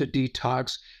want to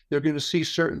detox, they're going to see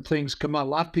certain things come out. A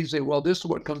lot of people say, well, this is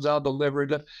what comes out of the liver.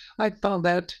 I found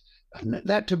that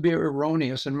to be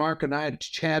erroneous, and Mark and I had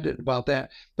chatted about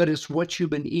that, but it's what you've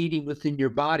been eating within your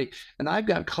body. And I've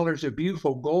got colors of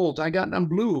beautiful golds. I got them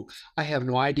blue. I have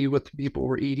no idea what the people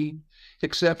were eating,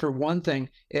 except for one thing.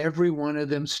 Every one of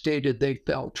them stated they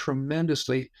felt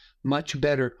tremendously much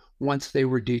better once they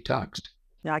were detoxed.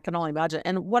 Yeah, I can only imagine.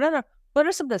 And what are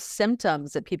some of the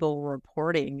symptoms that people were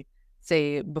reporting,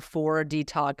 say, before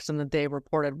detox, and that they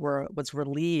reported was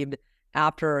relieved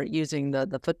after using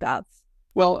the foot baths?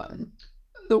 Well,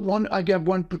 I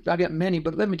got many,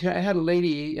 but let me tell you, I had a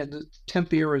lady in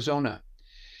Tempe, Arizona.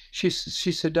 She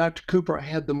said, Dr. Cooper, I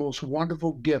had the most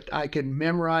wonderful gift. I could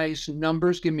memorize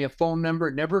numbers, give me a phone number,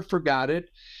 never forgot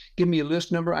it. Give me a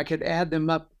list number, I could add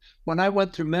them up. When I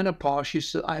went through menopause, she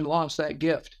said, I lost that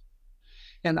gift.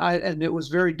 And it was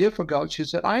very difficult. She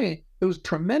said, it was a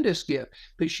tremendous gift.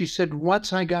 But she said,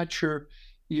 once I got your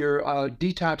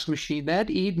detox machine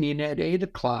that evening at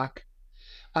 8:00,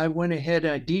 I went ahead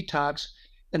and I detoxed.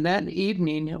 And that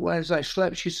evening, as I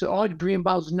slept, she said, all I dream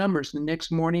about was numbers. The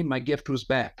next morning, my gift was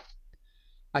back.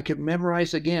 I could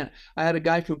memorize again. I had a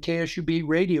guy from KSUB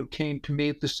radio came to me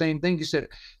at the same thing. He said,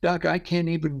 "Doc, I can't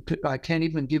even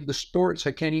give the sports.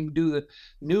 I can't even do the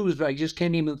news. I just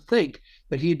can't even think."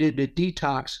 But he did a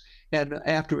detox. And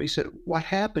after he said, "What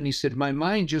happened?" He said, "My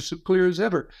mind just as clear as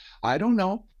ever." I don't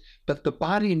know, but the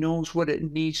body knows what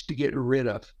it needs to get rid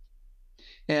of.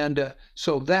 And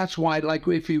so that's why, like,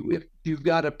 if you've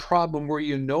got a problem where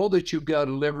you know that you've got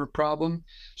a liver problem,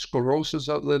 sclerosis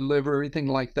of the liver, everything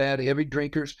like that, heavy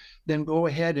drinkers, then go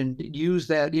ahead and use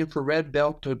that infrared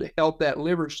belt to help that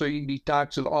liver so you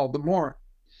detox it all the more.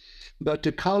 But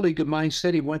a colleague of mine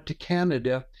said he went to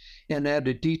Canada and had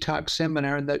a detox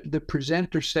seminar, and the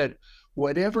presenter said,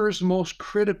 whatever is most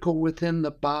critical within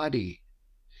the body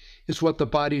is what the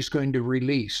body's going to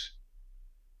release.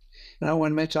 And I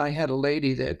want to mention, I had a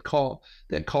lady that called.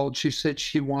 She said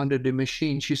she wanted a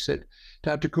machine. She said,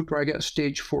 "Dr. Cooper, I got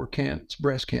stage 4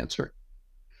 breast cancer."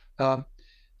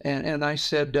 And I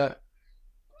said,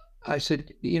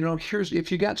 here's,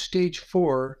 if you got stage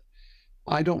 4,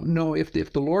 I don't know if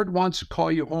the Lord wants to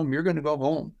call you home, you're going to go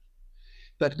home.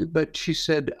 But she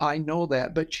said, I know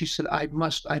that. But she said,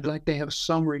 I'd like to have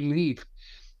some relief.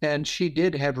 And she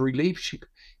did have relief. She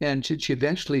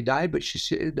eventually died, but she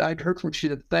said, I'd heard from, she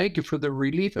said, "Thank you for the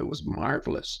relief. It was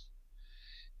marvelous."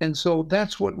 And so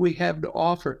that's what we have to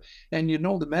offer. And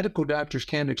the medical doctors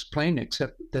can't explain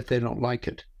except that they don't like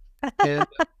it. And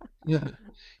yeah.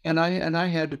 And I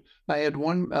had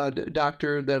one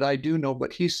doctor that I do know,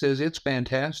 but he says it's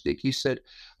fantastic. He said,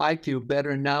 "I feel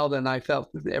better now than I felt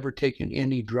ever taking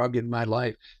any drug in my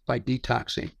life by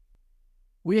detoxing."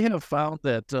 We have found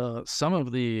that some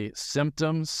of the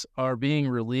symptoms are being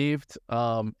relieved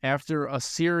after a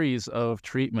series of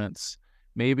treatments.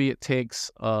 Maybe it takes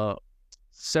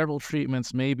several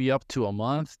treatments, maybe up to a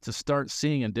month to start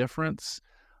seeing a difference.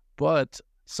 But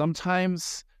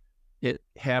sometimes it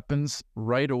happens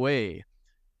right away.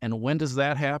 And when does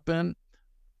that happen?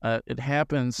 It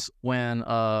happens when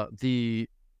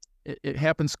it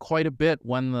happens quite a bit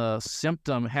when the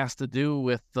symptom has to do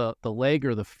with the leg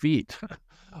or the feet.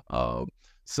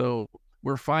 So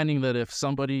we're finding that if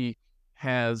somebody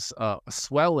has a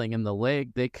swelling in the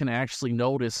leg, they can actually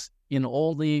notice in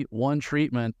only one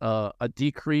treatment a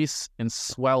decrease in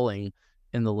swelling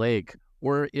in the leg.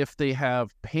 Or if they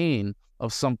have pain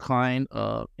of some kind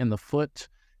in the foot,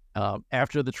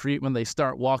 after the treatment, they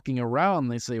start walking around.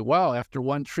 They say, "Wow, after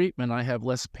one treatment, I have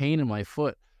less pain in my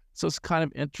foot." So it's kind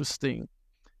of interesting.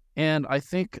 And I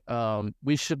think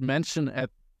we should mention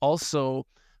also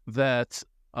that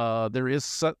there is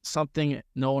something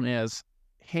known as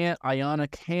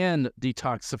ionic hand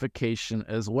detoxification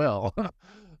as well.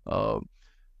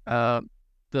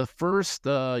 The first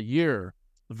year,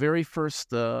 the very first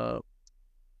time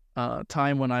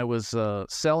when I was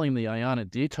selling the Ionic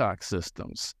detox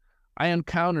systems, I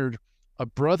encountered a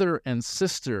brother and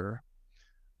sister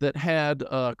that had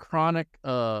chronic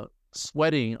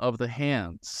sweating of the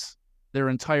hands their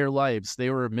entire lives. They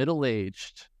were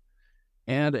middle-aged.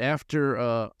 And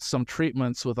after some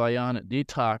treatments with Ionic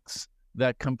detox,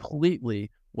 that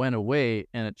completely went away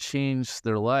and it changed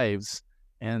their lives.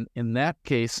 And in that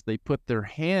case, they put their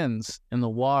hands in the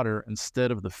water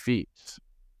instead of the feet.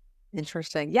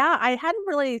 Interesting. Yeah, I hadn't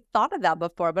really thought of that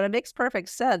before, but it makes perfect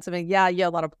sense. I mean, yeah, you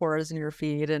have a lot of pores in your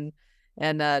feet and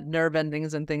nerve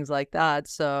endings and things like that.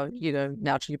 So,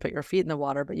 naturally you put your feet in the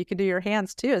water, but you can do your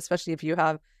hands too, especially if you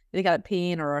have any kind of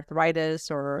pain or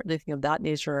arthritis or anything of that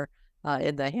nature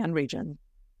in the hand region.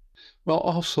 Well,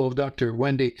 also, Dr.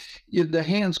 Wendy, the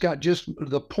hands got just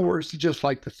the pores just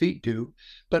like the feet do,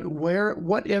 but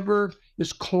whatever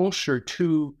is closer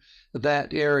to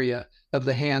that area of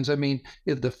the hands. I mean,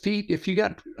 if the feet,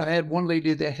 I had one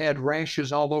lady that had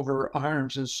rashes all over her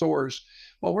arms and sores.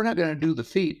 Well, we're not going to do the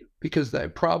feet because the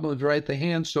problem is right at the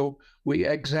hands. So we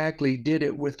exactly did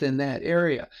it within that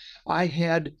area. I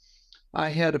had a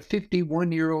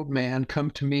 51-year-old man come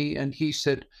to me and he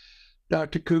said,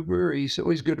 "Dr. Cooper," he said,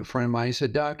 he's a good friend of mine. He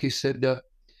said, "Doc," he said,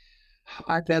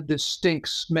 "I've had this stink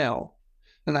smell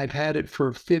and I've had it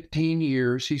for 15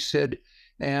 years. He said,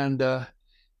 and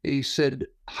he said,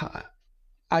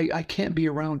 I can't be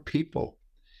around people.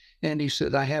 And he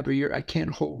said, I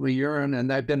can't hold my urine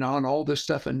and I've been on all this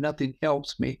stuff and nothing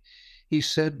helps me." He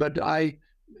said, "But I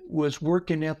was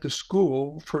working at the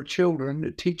school for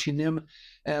children, teaching them,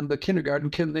 and the kindergarten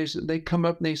kids, they come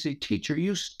up and they say, 'Teacher,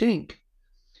 you stink.'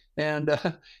 And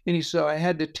he said, I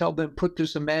had to tell them, put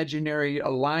this imaginary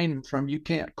line from, you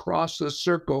can't cross the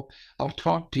circle. I'll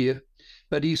talk to you."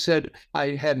 But he said,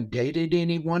 I hadn't dated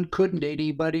anyone, couldn't date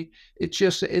anybody. It's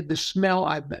just the smell.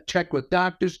 I checked with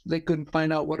doctors. They couldn't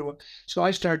find out what it was. So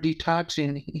I started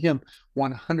detoxing him,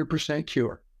 100%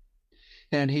 cure.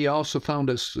 And he also found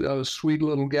a sweet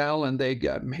little gal, and they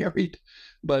got married.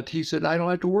 But he said, I don't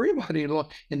have to worry about it.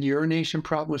 And the urination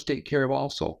problem was taken care of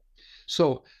also.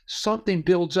 So something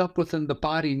builds up within the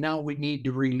body. Now we need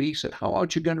to release it. How are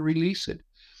you going to release it?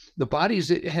 The body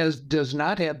does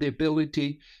not have the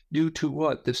ability due to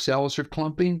what? The cells are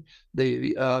clumping,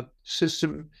 the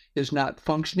system is not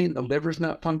functioning, the liver's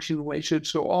not functioning the way it should.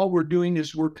 So all we're doing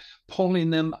is we're pulling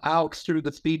them out through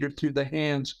the feet or through the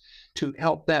hands to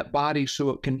help that body so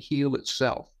it can heal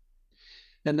itself.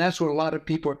 And that's what a lot of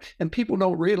people and people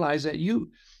don't realize that you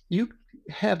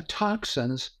have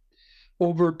toxins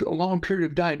over a long period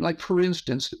of time. Like, for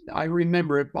instance, I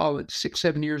remember about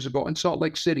 6-7 years ago in Salt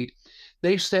Lake City,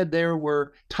 they said there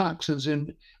were toxins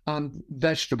in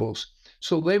vegetables.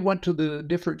 So they went to the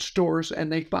different stores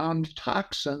and they found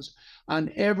toxins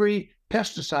on every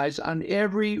pesticides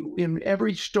in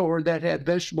every store that had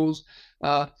vegetables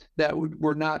that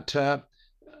were not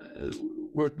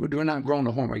were not grown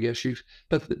at home, I guess.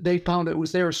 But they found it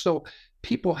was there. So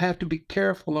people have to be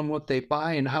careful on what they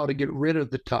buy and how to get rid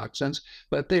of the toxins.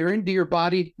 But if they're into your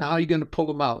body, how are you going to pull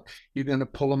them out? You're going to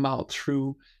pull them out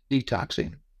through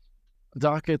detoxing.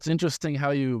 Doc, it's interesting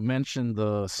how you mentioned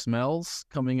the smells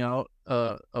coming out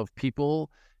of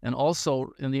people. And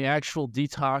also in the actual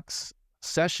detox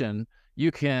session,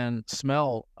 you can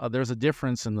smell, there's a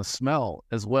difference in the smell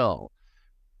as well.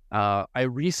 I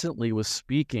recently was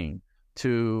speaking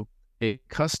to a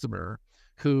customer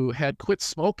who had quit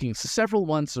smoking several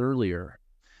months earlier,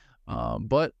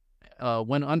 but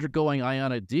when undergoing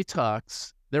Ionic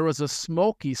Detox, there was a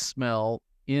smoky smell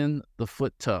in the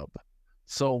foot tub.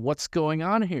 So what's going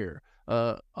on here?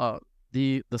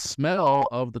 The smell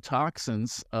of the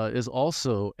toxins is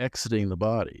also exiting the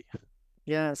body.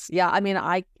 Yes. Yeah. I mean,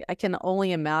 I can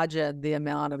only imagine the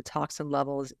amount of toxin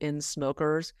levels in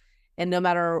smokers. And no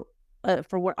matter,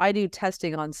 for what I do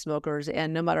testing on smokers,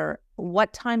 and no matter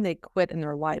what time they quit in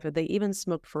their life, if they even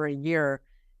smoked for a year,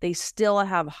 they still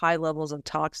have high levels of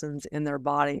toxins in their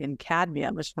body. And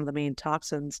cadmium is one of the main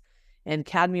toxins. And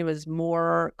cadmium is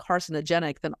more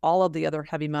carcinogenic than all of the other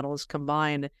heavy metals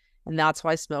combined. And that's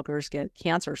why smokers get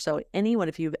cancer. So anyone,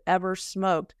 if you've ever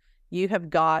smoked, you have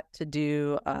got to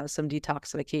do some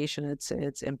detoxification.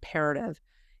 It's imperative.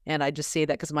 And I just say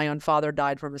that because my own father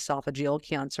died from esophageal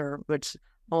cancer, which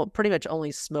pretty much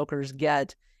only smokers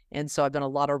get. And so I've done a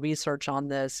lot of research on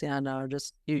this, and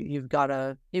you've got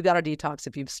to detox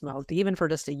if you've smoked, even for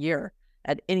just a year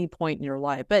at any point in your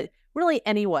life. But really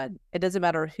anyone, it doesn't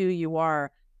matter who you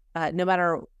are, no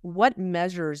matter what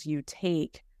measures you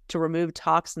take to remove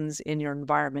toxins in your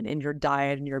environment, in your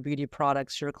diet, in your beauty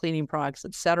products, your cleaning products,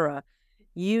 etc.,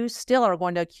 you still are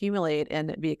going to accumulate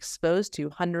and be exposed to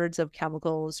hundreds of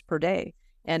chemicals per day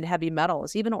and heavy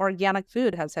metals. Even organic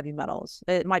food has heavy metals.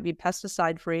 It might be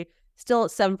pesticide free. Still,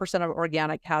 7% of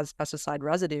organic has pesticide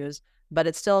residues, but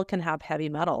it still can have heavy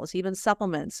metals, even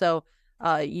supplements. So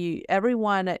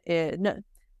everyone,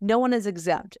 no one is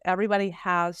exempt. Everybody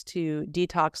has to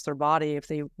detox their body if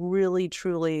they really,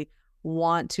 truly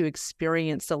want to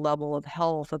experience the level of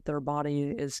health that their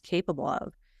body is capable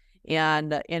of.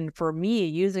 And for me,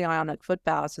 using Ionic foot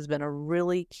baths has been a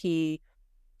really key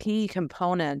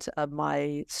component of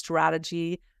my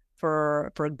strategy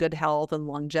for good health and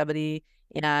longevity,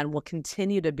 and will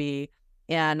continue to be.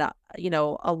 And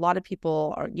a lot of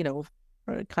people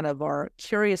are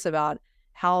curious about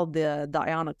how the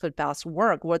Ionic foot baths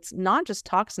work. What's not just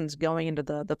toxins going into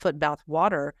the foot bath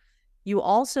water, you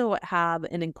also have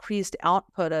an increased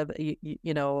output of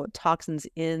toxins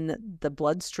in the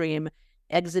bloodstream,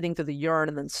 exiting through the urine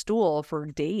and then stool for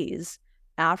days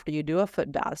after you do a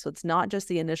foot bath. So it's not just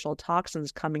the initial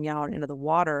toxins coming out into the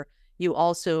water. You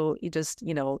also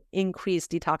increase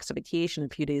detoxification a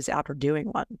few days after doing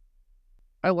one.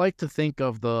 I like to think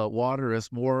of the water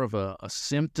as more of a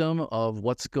symptom of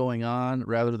what's going on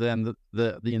rather than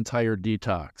the entire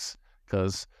detox,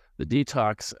 because the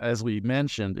detox, as we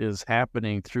mentioned, is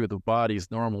happening through the body's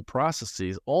normal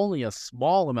processes. Only a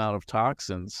small amount of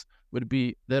toxins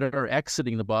that are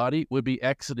exiting the body would be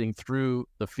exiting through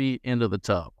the feet into the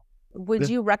tub. Would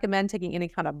you recommend taking any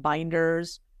kind of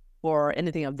binders or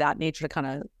anything of that nature to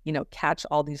kind of, catch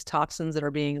all these toxins that are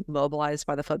being mobilized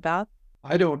by the foot bath?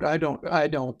 I don't.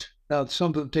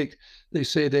 Some of them they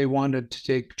say they wanted to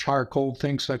take charcoal,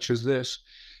 things such as this.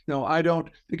 No, I don't,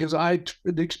 because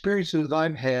the experiences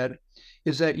I've had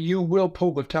is that you will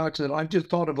pull the toxin. I've just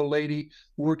thought of a lady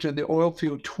who worked in the oil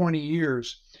field 20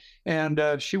 years, and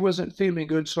she wasn't feeling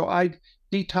good. So I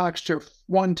detoxed her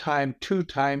 1 time, 2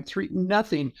 times, 3,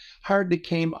 nothing hardly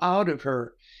came out of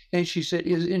her. And she said,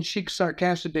 and she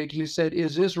sarcastically said,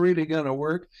 "Is this really going to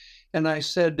work?" And I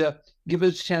said, give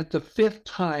it a chance. The fifth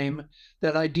time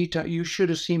that I detox, you should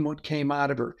have seen what came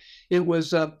out of her. It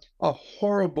was a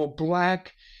horrible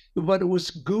black, but it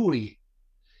was gooey.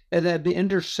 And at the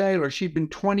intercellular, she'd been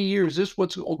 20 years. This is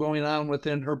what's going on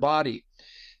within her body.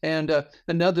 And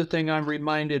another thing I'm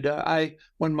reminded,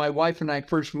 when my wife and I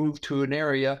first moved to an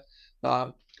area,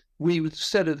 we,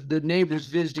 instead of the neighbors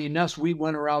visiting us, we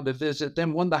went around to visit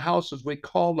them. One of the houses we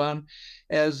called on,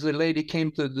 as the lady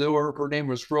came to the door, her name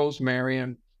was Rosemary,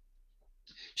 and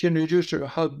she introduced her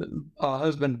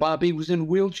husband, Bob. He was in a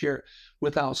wheelchair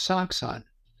without socks on.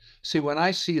 See, when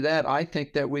I see that, I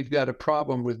think that we've got a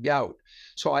problem with gout.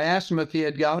 So I asked him if he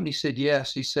had gout, and he said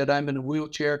yes. He said, I'm in a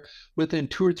wheelchair. Within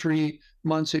 2 or 3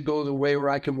 months, it goes away where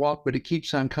I can walk, but it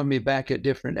keeps on coming back at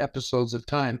different episodes of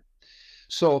time.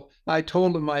 So I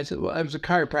told him, I said, well, I was a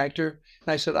chiropractor. And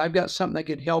I said, I've got something that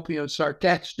could help you. And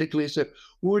sarcastically, he said,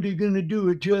 what are you going to do,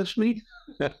 adjust me?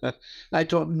 I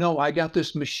told him, no, I got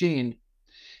this machine.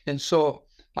 And so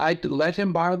I let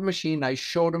him borrow the machine. I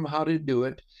showed him how to do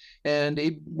it. And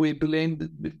we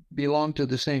belonged to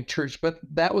the same church. But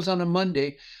that was on a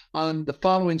Monday. On the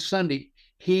following Sunday,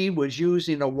 he was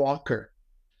using a walker.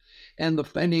 And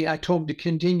I told him to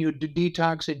continue to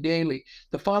detox it daily.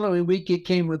 The following week, he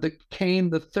came with a cane.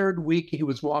 The third week, he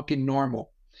was walking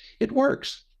normal. It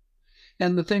works.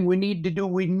 And the thing we need to do,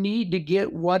 we need to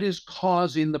get what is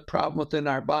causing the problem within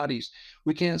our bodies.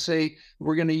 We can't say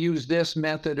we're going to use this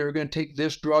method or we're going to take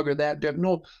this drug or that drug.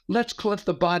 No, let's let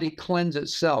the body cleanse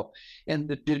itself. And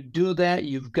to do that,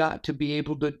 you've got to be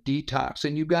able to detox.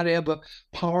 And you've got to have a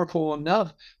powerful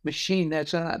enough machine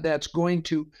that's going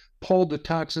to pull the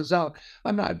toxins out.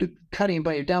 I'm not cutting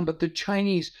anybody down, but the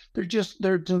Chinese,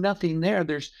 there's nothing there.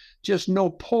 There's just no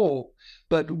pull.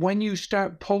 But when you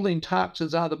start pulling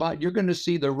toxins out of the body, you're going to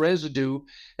see the residue,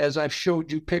 as I've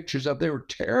showed you pictures of. They were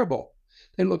terrible.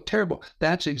 They look terrible.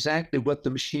 That's exactly what the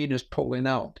machine is pulling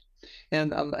out.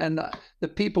 And the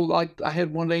people, like I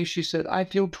had one lady, she said, I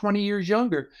feel 20 years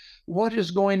younger. What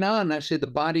is going on? I said, the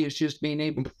body is just being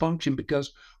able to function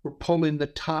because we're pulling the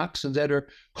toxins that are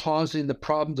causing the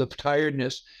problems of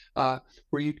tiredness,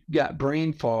 where you got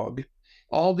brain fog.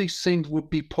 All these things will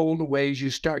be pulled away as you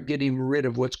start getting rid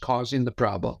of what's causing the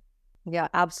problem. Yeah,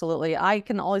 absolutely. I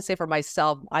can only say for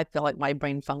myself, I feel like my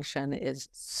brain function is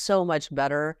so much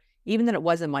better, even than it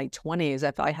was in my 20s.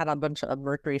 If I had a bunch of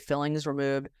mercury fillings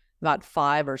removed, about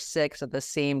 5 or 6 at the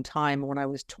same time when I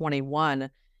was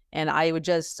 21. And I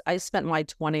spent my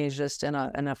 20s just in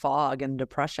a fog and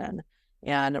depression,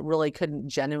 and really couldn't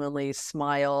genuinely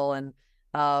smile, and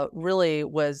really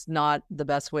was not the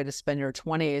best way to spend your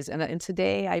 20s. And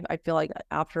today, I feel like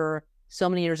after so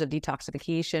many years of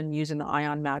detoxification using the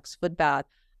Ion Max foot bath,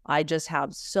 I just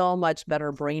have so much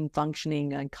better brain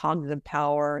functioning and cognitive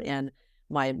power, and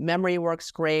my memory works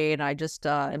great. And I just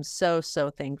am so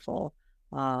thankful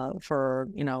for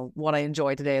what I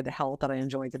enjoy today, the health that I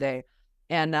enjoy today.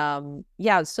 And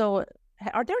so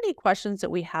are there any questions that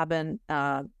we haven't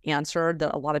answered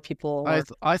that a lot of people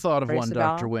I thought of one,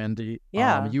 about? Dr. Wendy.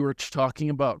 Yeah. You were talking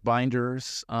about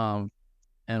binders and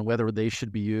whether they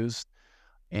should be used.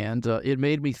 And it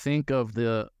made me think of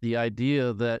the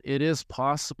idea that it is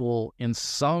possible in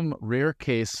some rare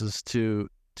cases to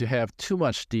have too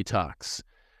much detox.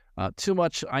 Too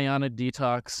much ionic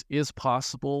detox is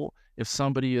possible if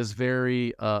somebody is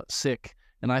very sick.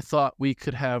 And I thought we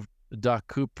could have Doc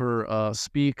Cooper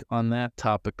speak on that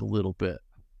topic a little bit.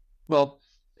 Well,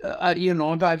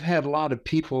 I've had a lot of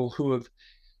people who have,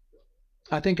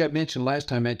 I think I mentioned last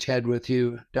time I chatted with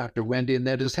you, Dr. Wendy, and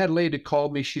that is, had a lady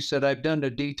called me. She said, I've done a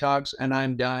detox and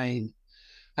I'm dying.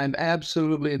 I'm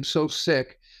so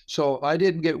sick. So I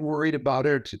didn't get worried about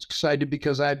it. It's excited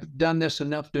because I've done this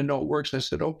enough to know it works. I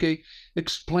said, okay,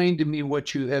 explain to me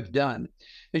what you have done.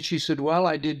 And she said, well,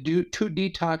 I did 2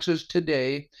 detoxes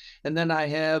today, and then I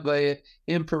have a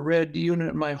infrared unit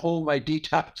in my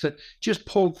detox that just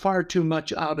pulled far too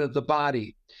much out of the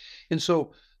body. And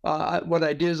so what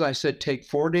I did is I said, take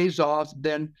 4 days off,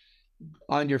 then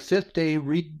on your 5th day,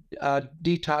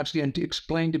 detox again to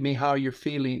explain to me how you're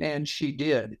feeling. And she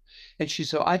did. And she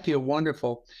said, I feel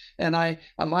wonderful. And a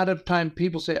lot of time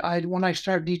people say, when I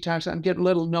start detox, I'm getting a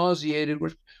little nauseated.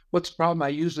 What's the problem? I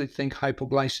usually think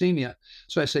hypoglycemia.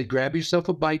 So I say, grab yourself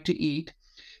a bite to eat.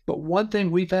 But one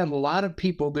thing, we've had a lot of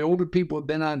people, the older people have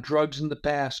been on drugs in the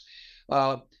past.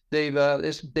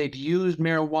 They've used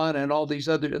marijuana and all these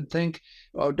other, and think,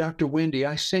 oh, Dr. Wendy,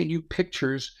 I sent you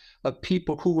pictures of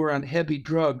people who were on heavy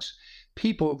drugs.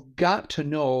 People have got to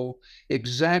know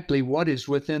exactly what is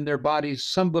within their bodies.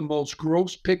 Some of the most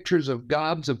gross pictures of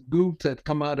gobs of goop that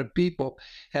come out of people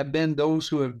have been those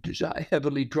who have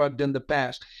heavily drugged in the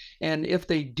past. And if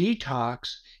they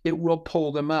detox, it will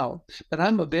pull them out. But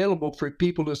I'm available for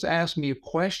people to ask me a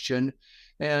question,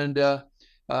 and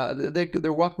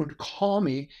they're welcome to call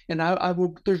me, and I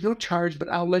will. There's no charge, but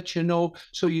I'll let you know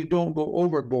so you don't go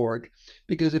overboard.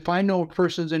 Because if I know a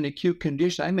person's in acute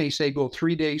condition, I may say go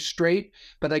 3 days straight,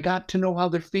 but I got to know how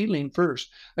they're feeling first.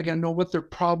 I got to know what their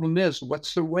problem is,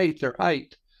 what's their weight, their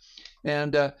height.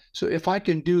 And so if I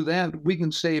can do that, we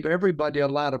can save everybody a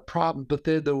lot of problems, but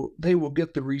they will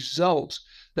get the results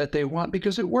that they want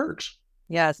because it works.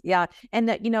 Yes, yeah. And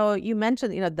that, you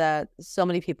mentioned, that so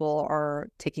many people are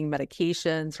taking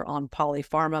medications or on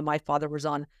polypharma. My father was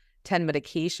on 10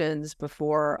 medications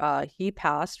before he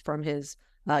passed from his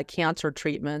cancer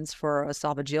treatments for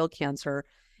esophageal cancer.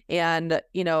 And,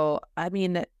 I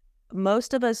mean,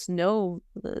 most of us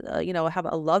have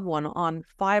a loved one on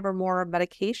 5 or more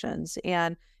medications,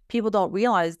 and people don't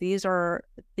realize these are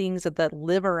things that the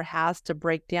liver has to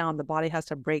break down, the body has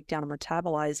to break down and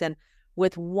metabolize. And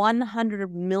with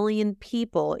 100 million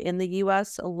people in the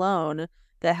US alone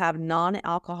that have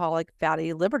non-alcoholic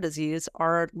fatty liver disease,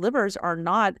 our livers are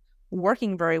not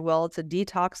working very well to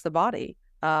detox the body.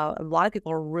 A lot of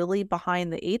people are really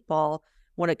behind the 8 ball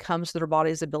when it comes to their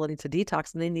body's ability to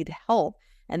detox, and they need help.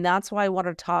 And that's why I want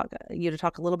to talk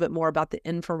a little bit more about the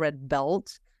infrared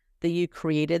belt that you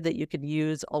created that you could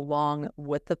use along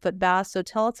with the foot bath. So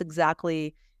tell us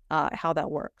exactly how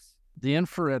that works. The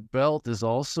infrared belt is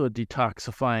also a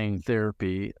detoxifying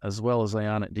therapy as well as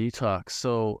ionic detox.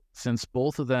 So since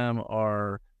both of them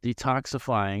are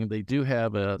detoxifying, they do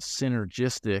have a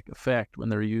synergistic effect when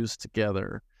they're used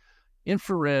together.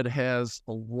 Infrared has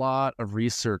a lot of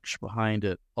research behind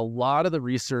it. A lot of the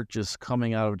research is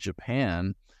coming out of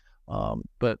Japan,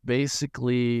 but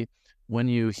basically when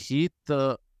you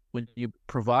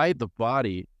provide the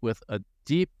body with a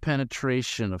deep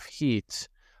penetration of heat,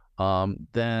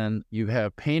 then you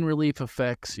have pain relief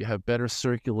effects, you have better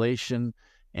circulation,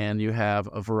 and you have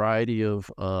a variety of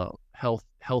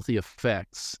healthy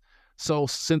effects. So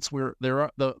since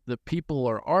the people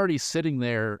are already sitting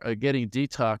there getting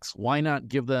detox, why not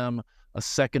give them a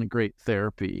second great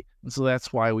therapy? And so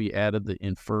that's why we added the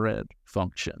infrared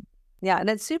function. Yeah, and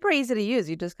it's super easy to use.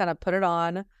 You just kind of put it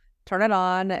on, turn it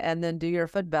on, and then do your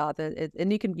foot bath.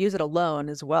 And you can use it alone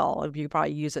as well. You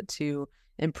probably use it to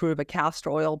improve a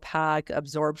castor oil pack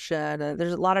absorption.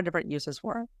 There's a lot of different uses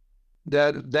for it.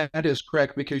 That is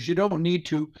correct, because you don't need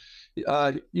to be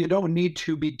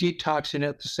detoxing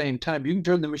at the same time. You can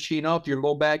turn the machine off. Your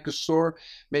low back is sore.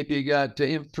 Maybe you got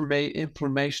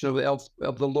inflammation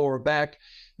of the lower back,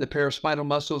 the paraspinal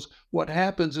muscles. What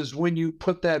happens is when you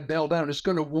put that belt down, it's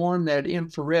going to warm that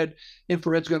infrared.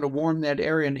 Infrared's going to warm that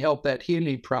area and help that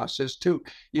healing process too.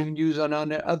 You can use it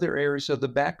on other areas of the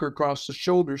back or across the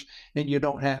shoulders, and you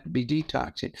don't have to be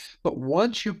detoxing. But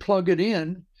once you plug it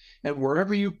in, and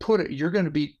wherever you put it, you're going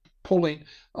to be pulling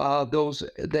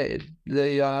the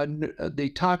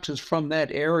toxins from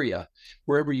that area,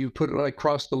 wherever you put it, like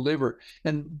across the liver.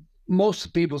 And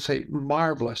most people say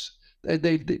marvelous.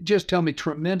 They just tell me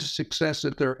tremendous success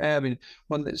that they're having,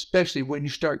 especially when you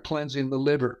start cleansing the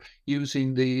liver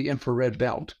using the infrared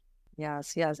belt.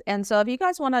 Yes, yes. And so if you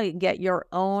guys want to get your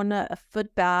own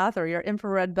foot bath or your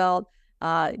infrared belt,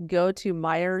 go to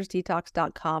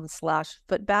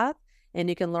myersdetox.com/footbath. And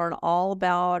you can learn all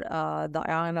about the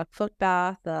Ionic foot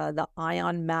bath, the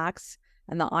Ion Max,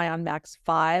 and the Ion Max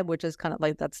 5, which is kind of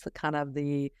like, that's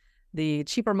the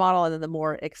cheaper model, and then the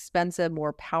more expensive,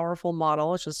 more powerful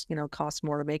model. It's just, costs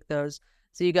more to make those.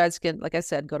 So you guys can, like I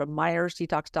said, go to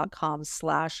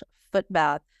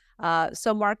myersdetox.com/footbath.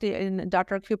 So Mark and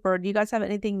Dr. Cooper, do you guys have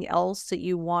anything else that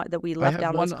you want that we left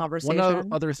out of this conversation? One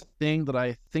other thing that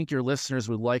I think your listeners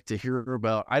would like to hear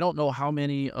about. I don't know how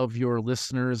many of your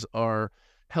listeners are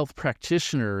health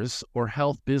practitioners or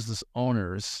health business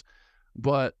owners,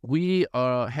 but we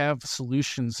have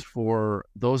solutions for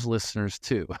those listeners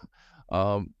too,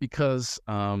 because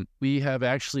we have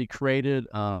actually created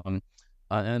an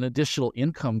additional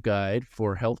income guide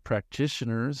for health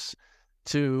practitioners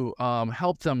to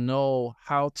help them know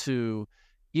how to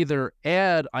either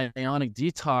add Ionic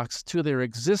Detox to their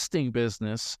existing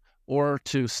business or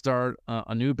to start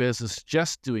a new business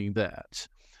just doing that.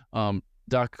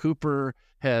 Doc Cooper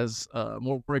has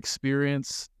more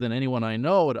experience than anyone I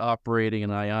know at operating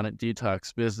an Ionic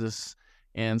Detox business.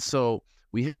 And so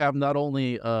we have not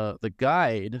only the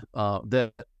guide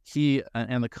that he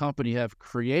and the company have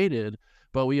created,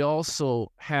 but we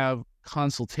also have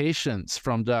consultations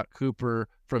from Doc Cooper,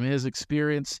 from his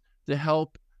experience, to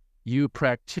help you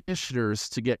practitioners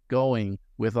to get going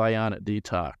with Ionic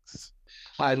Detox?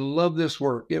 I love this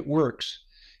work. It works.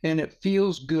 And it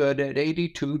feels good at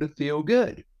 82 to feel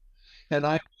good. And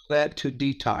I'm glad to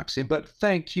detox. But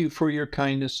thank you for your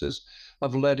kindnesses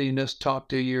of letting us talk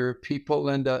to your people.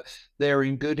 And they're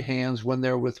in good hands when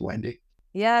they're with Wendy.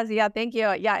 Yes, yeah, thank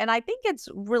you. Yeah, and I think it's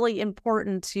really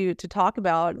important to talk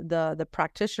about the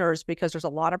practitioners, because there's a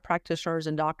lot of practitioners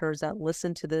and doctors that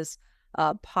listen to this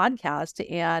podcast,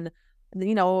 and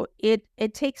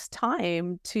it takes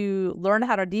time to learn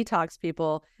how to detox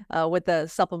people with the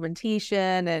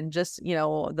supplementation and just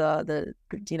the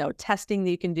testing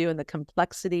that you can do and the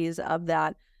complexities of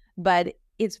that. But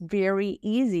it's very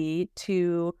easy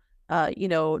to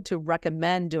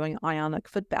recommend doing ionic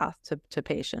foot bath to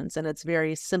patients. And it's a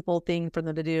very simple thing for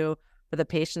them to do, for the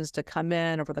patients to come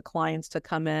in or for the clients to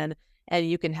come in. And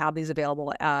you can have these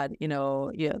available at,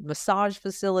 massage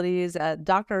facilities, at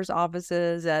doctor's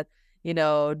offices, at,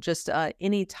 just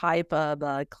any type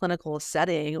of clinical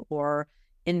setting or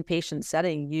inpatient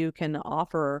setting. You can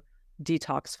offer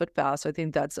detox foot baths. So I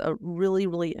think that's a really,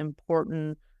 really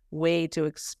important way to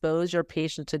expose your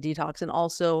patient to detox, and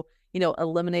also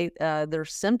eliminate their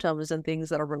symptoms and things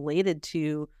that are related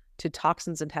to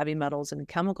toxins and heavy metals and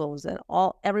chemicals that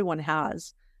everyone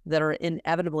has that are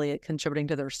inevitably contributing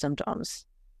to their symptoms.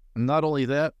 Not only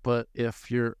that, but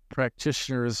if your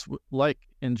practitioners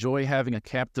enjoy having a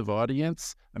captive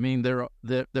audience, I mean, they're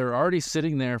already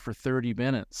sitting there for 30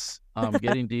 minutes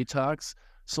getting detox.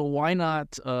 So why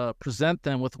not present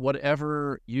them with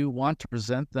whatever you want to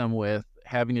present them with,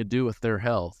 having to do with their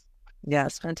health?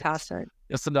 Yes, fantastic.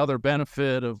 It's another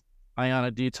benefit of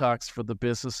Ionic Detox for the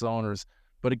business owners.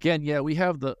 But again, yeah, we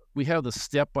have the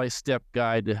step-by-step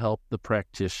guide to help the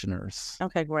practitioners.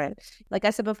 Okay, great. Like I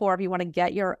said before, if you want to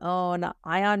get your own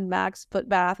Ion Max foot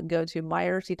bath, go to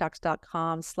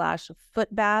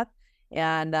myersdetox.com/footbath.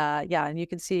 And and you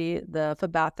can see the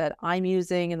foot bath that I'm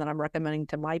using and that I'm recommending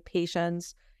to my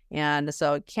patients. And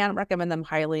so can't recommend them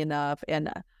highly enough.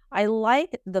 And I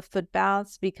like the foot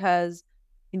baths because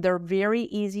they're very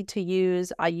easy to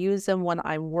use. I use them when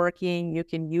I'm working. You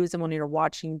can use them when you're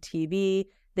watching TV.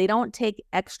 They don't take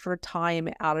extra time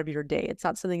out of your day. It's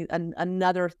not something,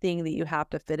 another thing that you have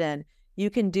to fit in. You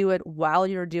can do it while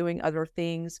you're doing other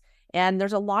things. And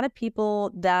there's a lot of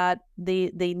people that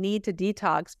they need to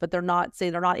detox, but they're not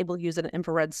able to use an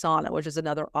infrared sauna, which is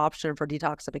another option for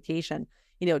detoxification.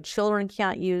 Children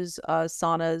can't use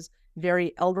saunas.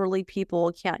 Very elderly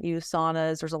people can't use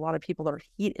saunas. There's a lot of people that are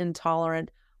heat intolerant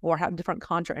or have different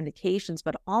contraindications,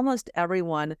 but almost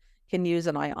everyone can use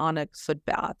an ionic foot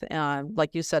bath. And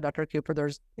like you said, Dr.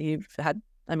 Cooper, you've had,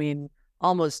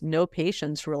 almost no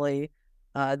patients really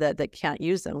that can't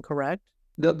use them, correct?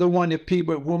 The one, if a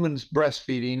woman's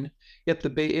breastfeeding,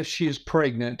 if she is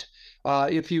pregnant,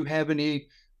 if you have any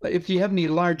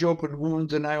large open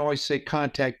wounds, and I always say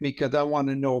contact me because I want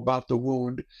to know about the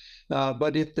wound.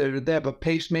 But if they have a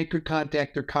pacemaker,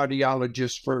 contact their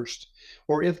cardiologist first.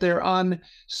 Or if they're on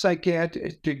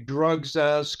psychiatric drugs,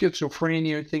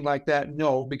 schizophrenia, or anything like that,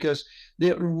 no, because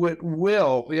it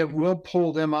will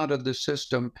pull them out of the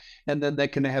system, and then they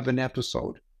can have an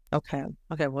episode. Okay.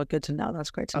 Well, good to know.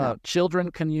 That's great to know.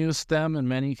 Children can use them in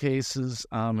many cases.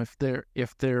 If they're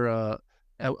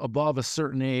above a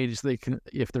certain age, they can.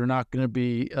 If they're not going to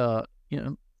be, a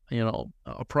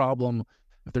problem.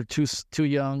 If they're too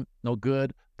young, no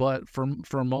good. But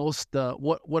for most,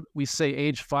 what we say,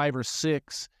 age 5 or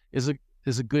 6 is a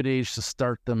good age to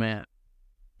start them at.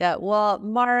 Yeah. Well,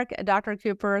 Mark, Dr.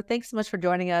 Cooper, thanks so much for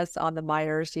joining us on the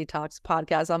Myers Detox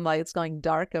podcast. I'm like, it's going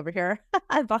dark over here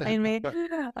behind me.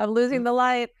 I'm losing the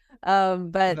light.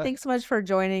 But thanks so much for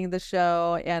joining the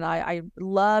show. And I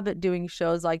love doing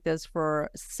shows like this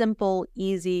for simple,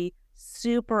 easy,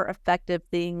 super effective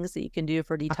things that you can do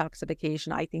for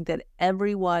detoxification. I think that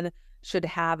everyone should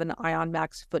have an Ion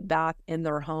Max foot bath in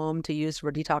their home to use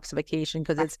for detoxification,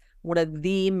 because it's one of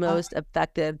the most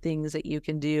effective things that you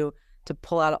can do to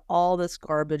pull out all this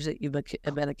garbage that you've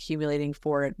been accumulating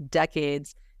for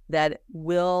decades that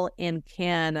will and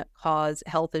can cause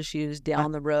health issues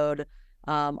down the road.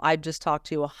 I've just talked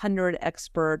to 100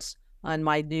 experts on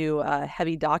my new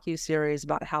heavy docu-series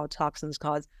about how toxins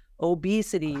cause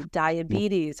obesity,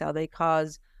 diabetes, how they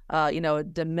cause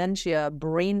dementia,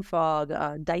 brain fog,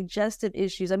 digestive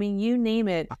issues. You name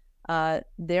it.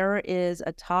 There is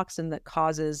a toxin that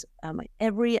causes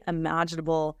every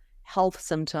imaginable health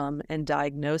symptom and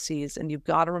diagnoses, and you've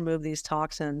got to remove these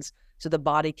toxins so the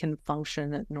body can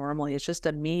function normally. It's just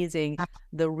amazing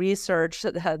the research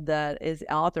that is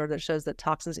out there that shows that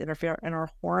toxins interfere in our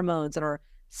hormones and our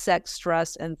sex,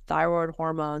 stress, and thyroid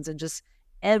hormones, and just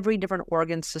every different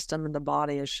organ system in the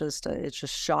body. It's just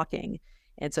shocking.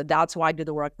 And so that's why I do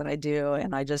the work that I do.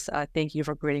 And I just thank you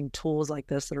for creating tools like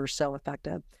this that are so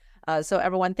effective. So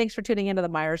everyone, thanks for tuning into the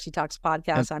Myers Detox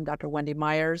Podcast. I'm Dr. Wendy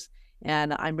Myers,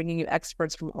 and I'm bringing you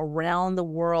experts from around the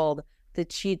world to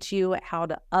teach you how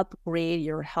to upgrade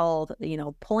your health,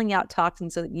 pulling out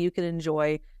toxins so that you can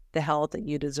enjoy the health that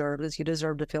you deserve, because you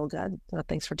deserve to feel good. So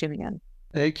thanks for tuning in.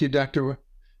 Thank you, Dr.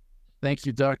 Thank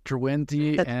you, Dr.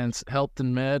 Wendy, and Health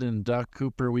and Med and Doc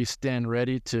Cooper. We stand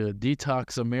ready to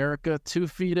detox America 2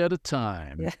 feet at a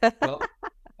time. Well,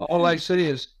 all I say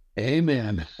is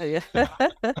amen.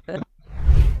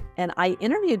 And I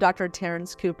interviewed Dr.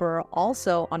 Terrance Cooper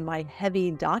also on my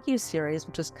Heavy docuseries,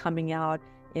 which is coming out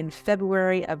in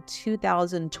February of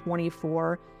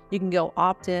 2024. You can go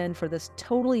opt in for this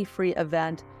totally free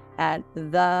event at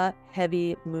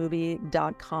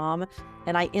theheavymovie.com.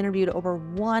 And I interviewed over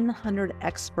 100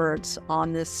 experts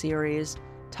on this series,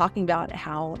 talking about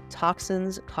how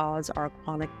toxins cause our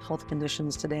chronic health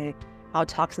conditions today, how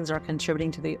toxins are contributing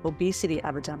to the obesity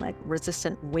epidemic,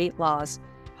 resistant weight loss,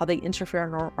 how they interfere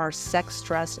in our sex,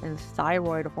 stress, and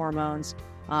thyroid hormones,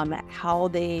 how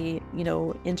they,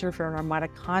 interfere in our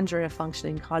mitochondria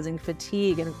functioning, causing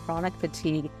fatigue and chronic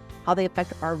fatigue, how they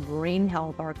affect our brain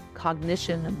health, our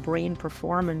cognition, brain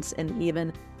performance, and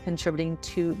even contributing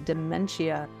to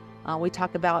dementia. We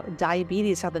talk about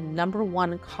diabetes, how the number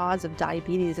one cause of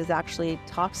diabetes is actually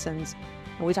toxins.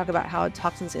 And we talk about how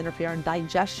toxins interfere in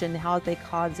digestion, how they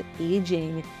cause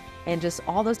aging, and just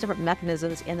all those different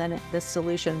mechanisms, and then the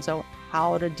solution. So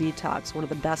how to detox, what are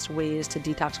the best ways to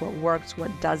detox, what works,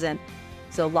 what doesn't.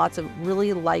 So lots of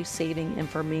really life-saving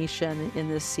information in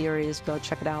this series. Go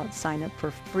check it out. Sign up for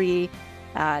free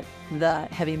at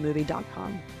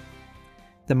theheavymovie.com.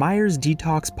 The Myers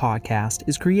Detox Podcast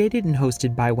is created and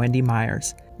hosted by Wendy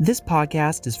Myers. This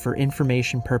podcast is for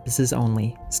information purposes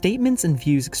only. Statements and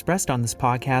views expressed on this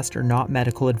podcast are not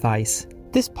medical advice.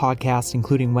 This podcast,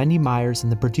 including Wendy Myers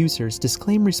and the producers,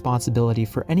 disclaim responsibility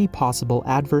for any possible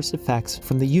adverse effects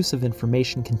from the use of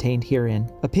information contained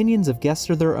herein. Opinions of guests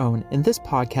are their own, and this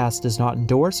podcast does not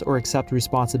endorse or accept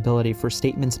responsibility for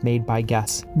statements made by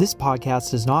guests. This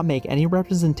podcast does not make any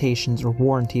representations or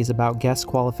warranties about guest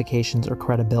qualifications or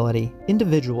credibility.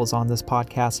 Individuals on this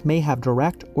podcast may have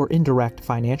direct or indirect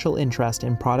financial interest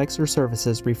in products or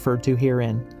services referred to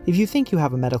herein. If you think you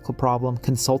have a medical problem,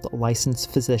 consult a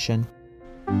licensed physician.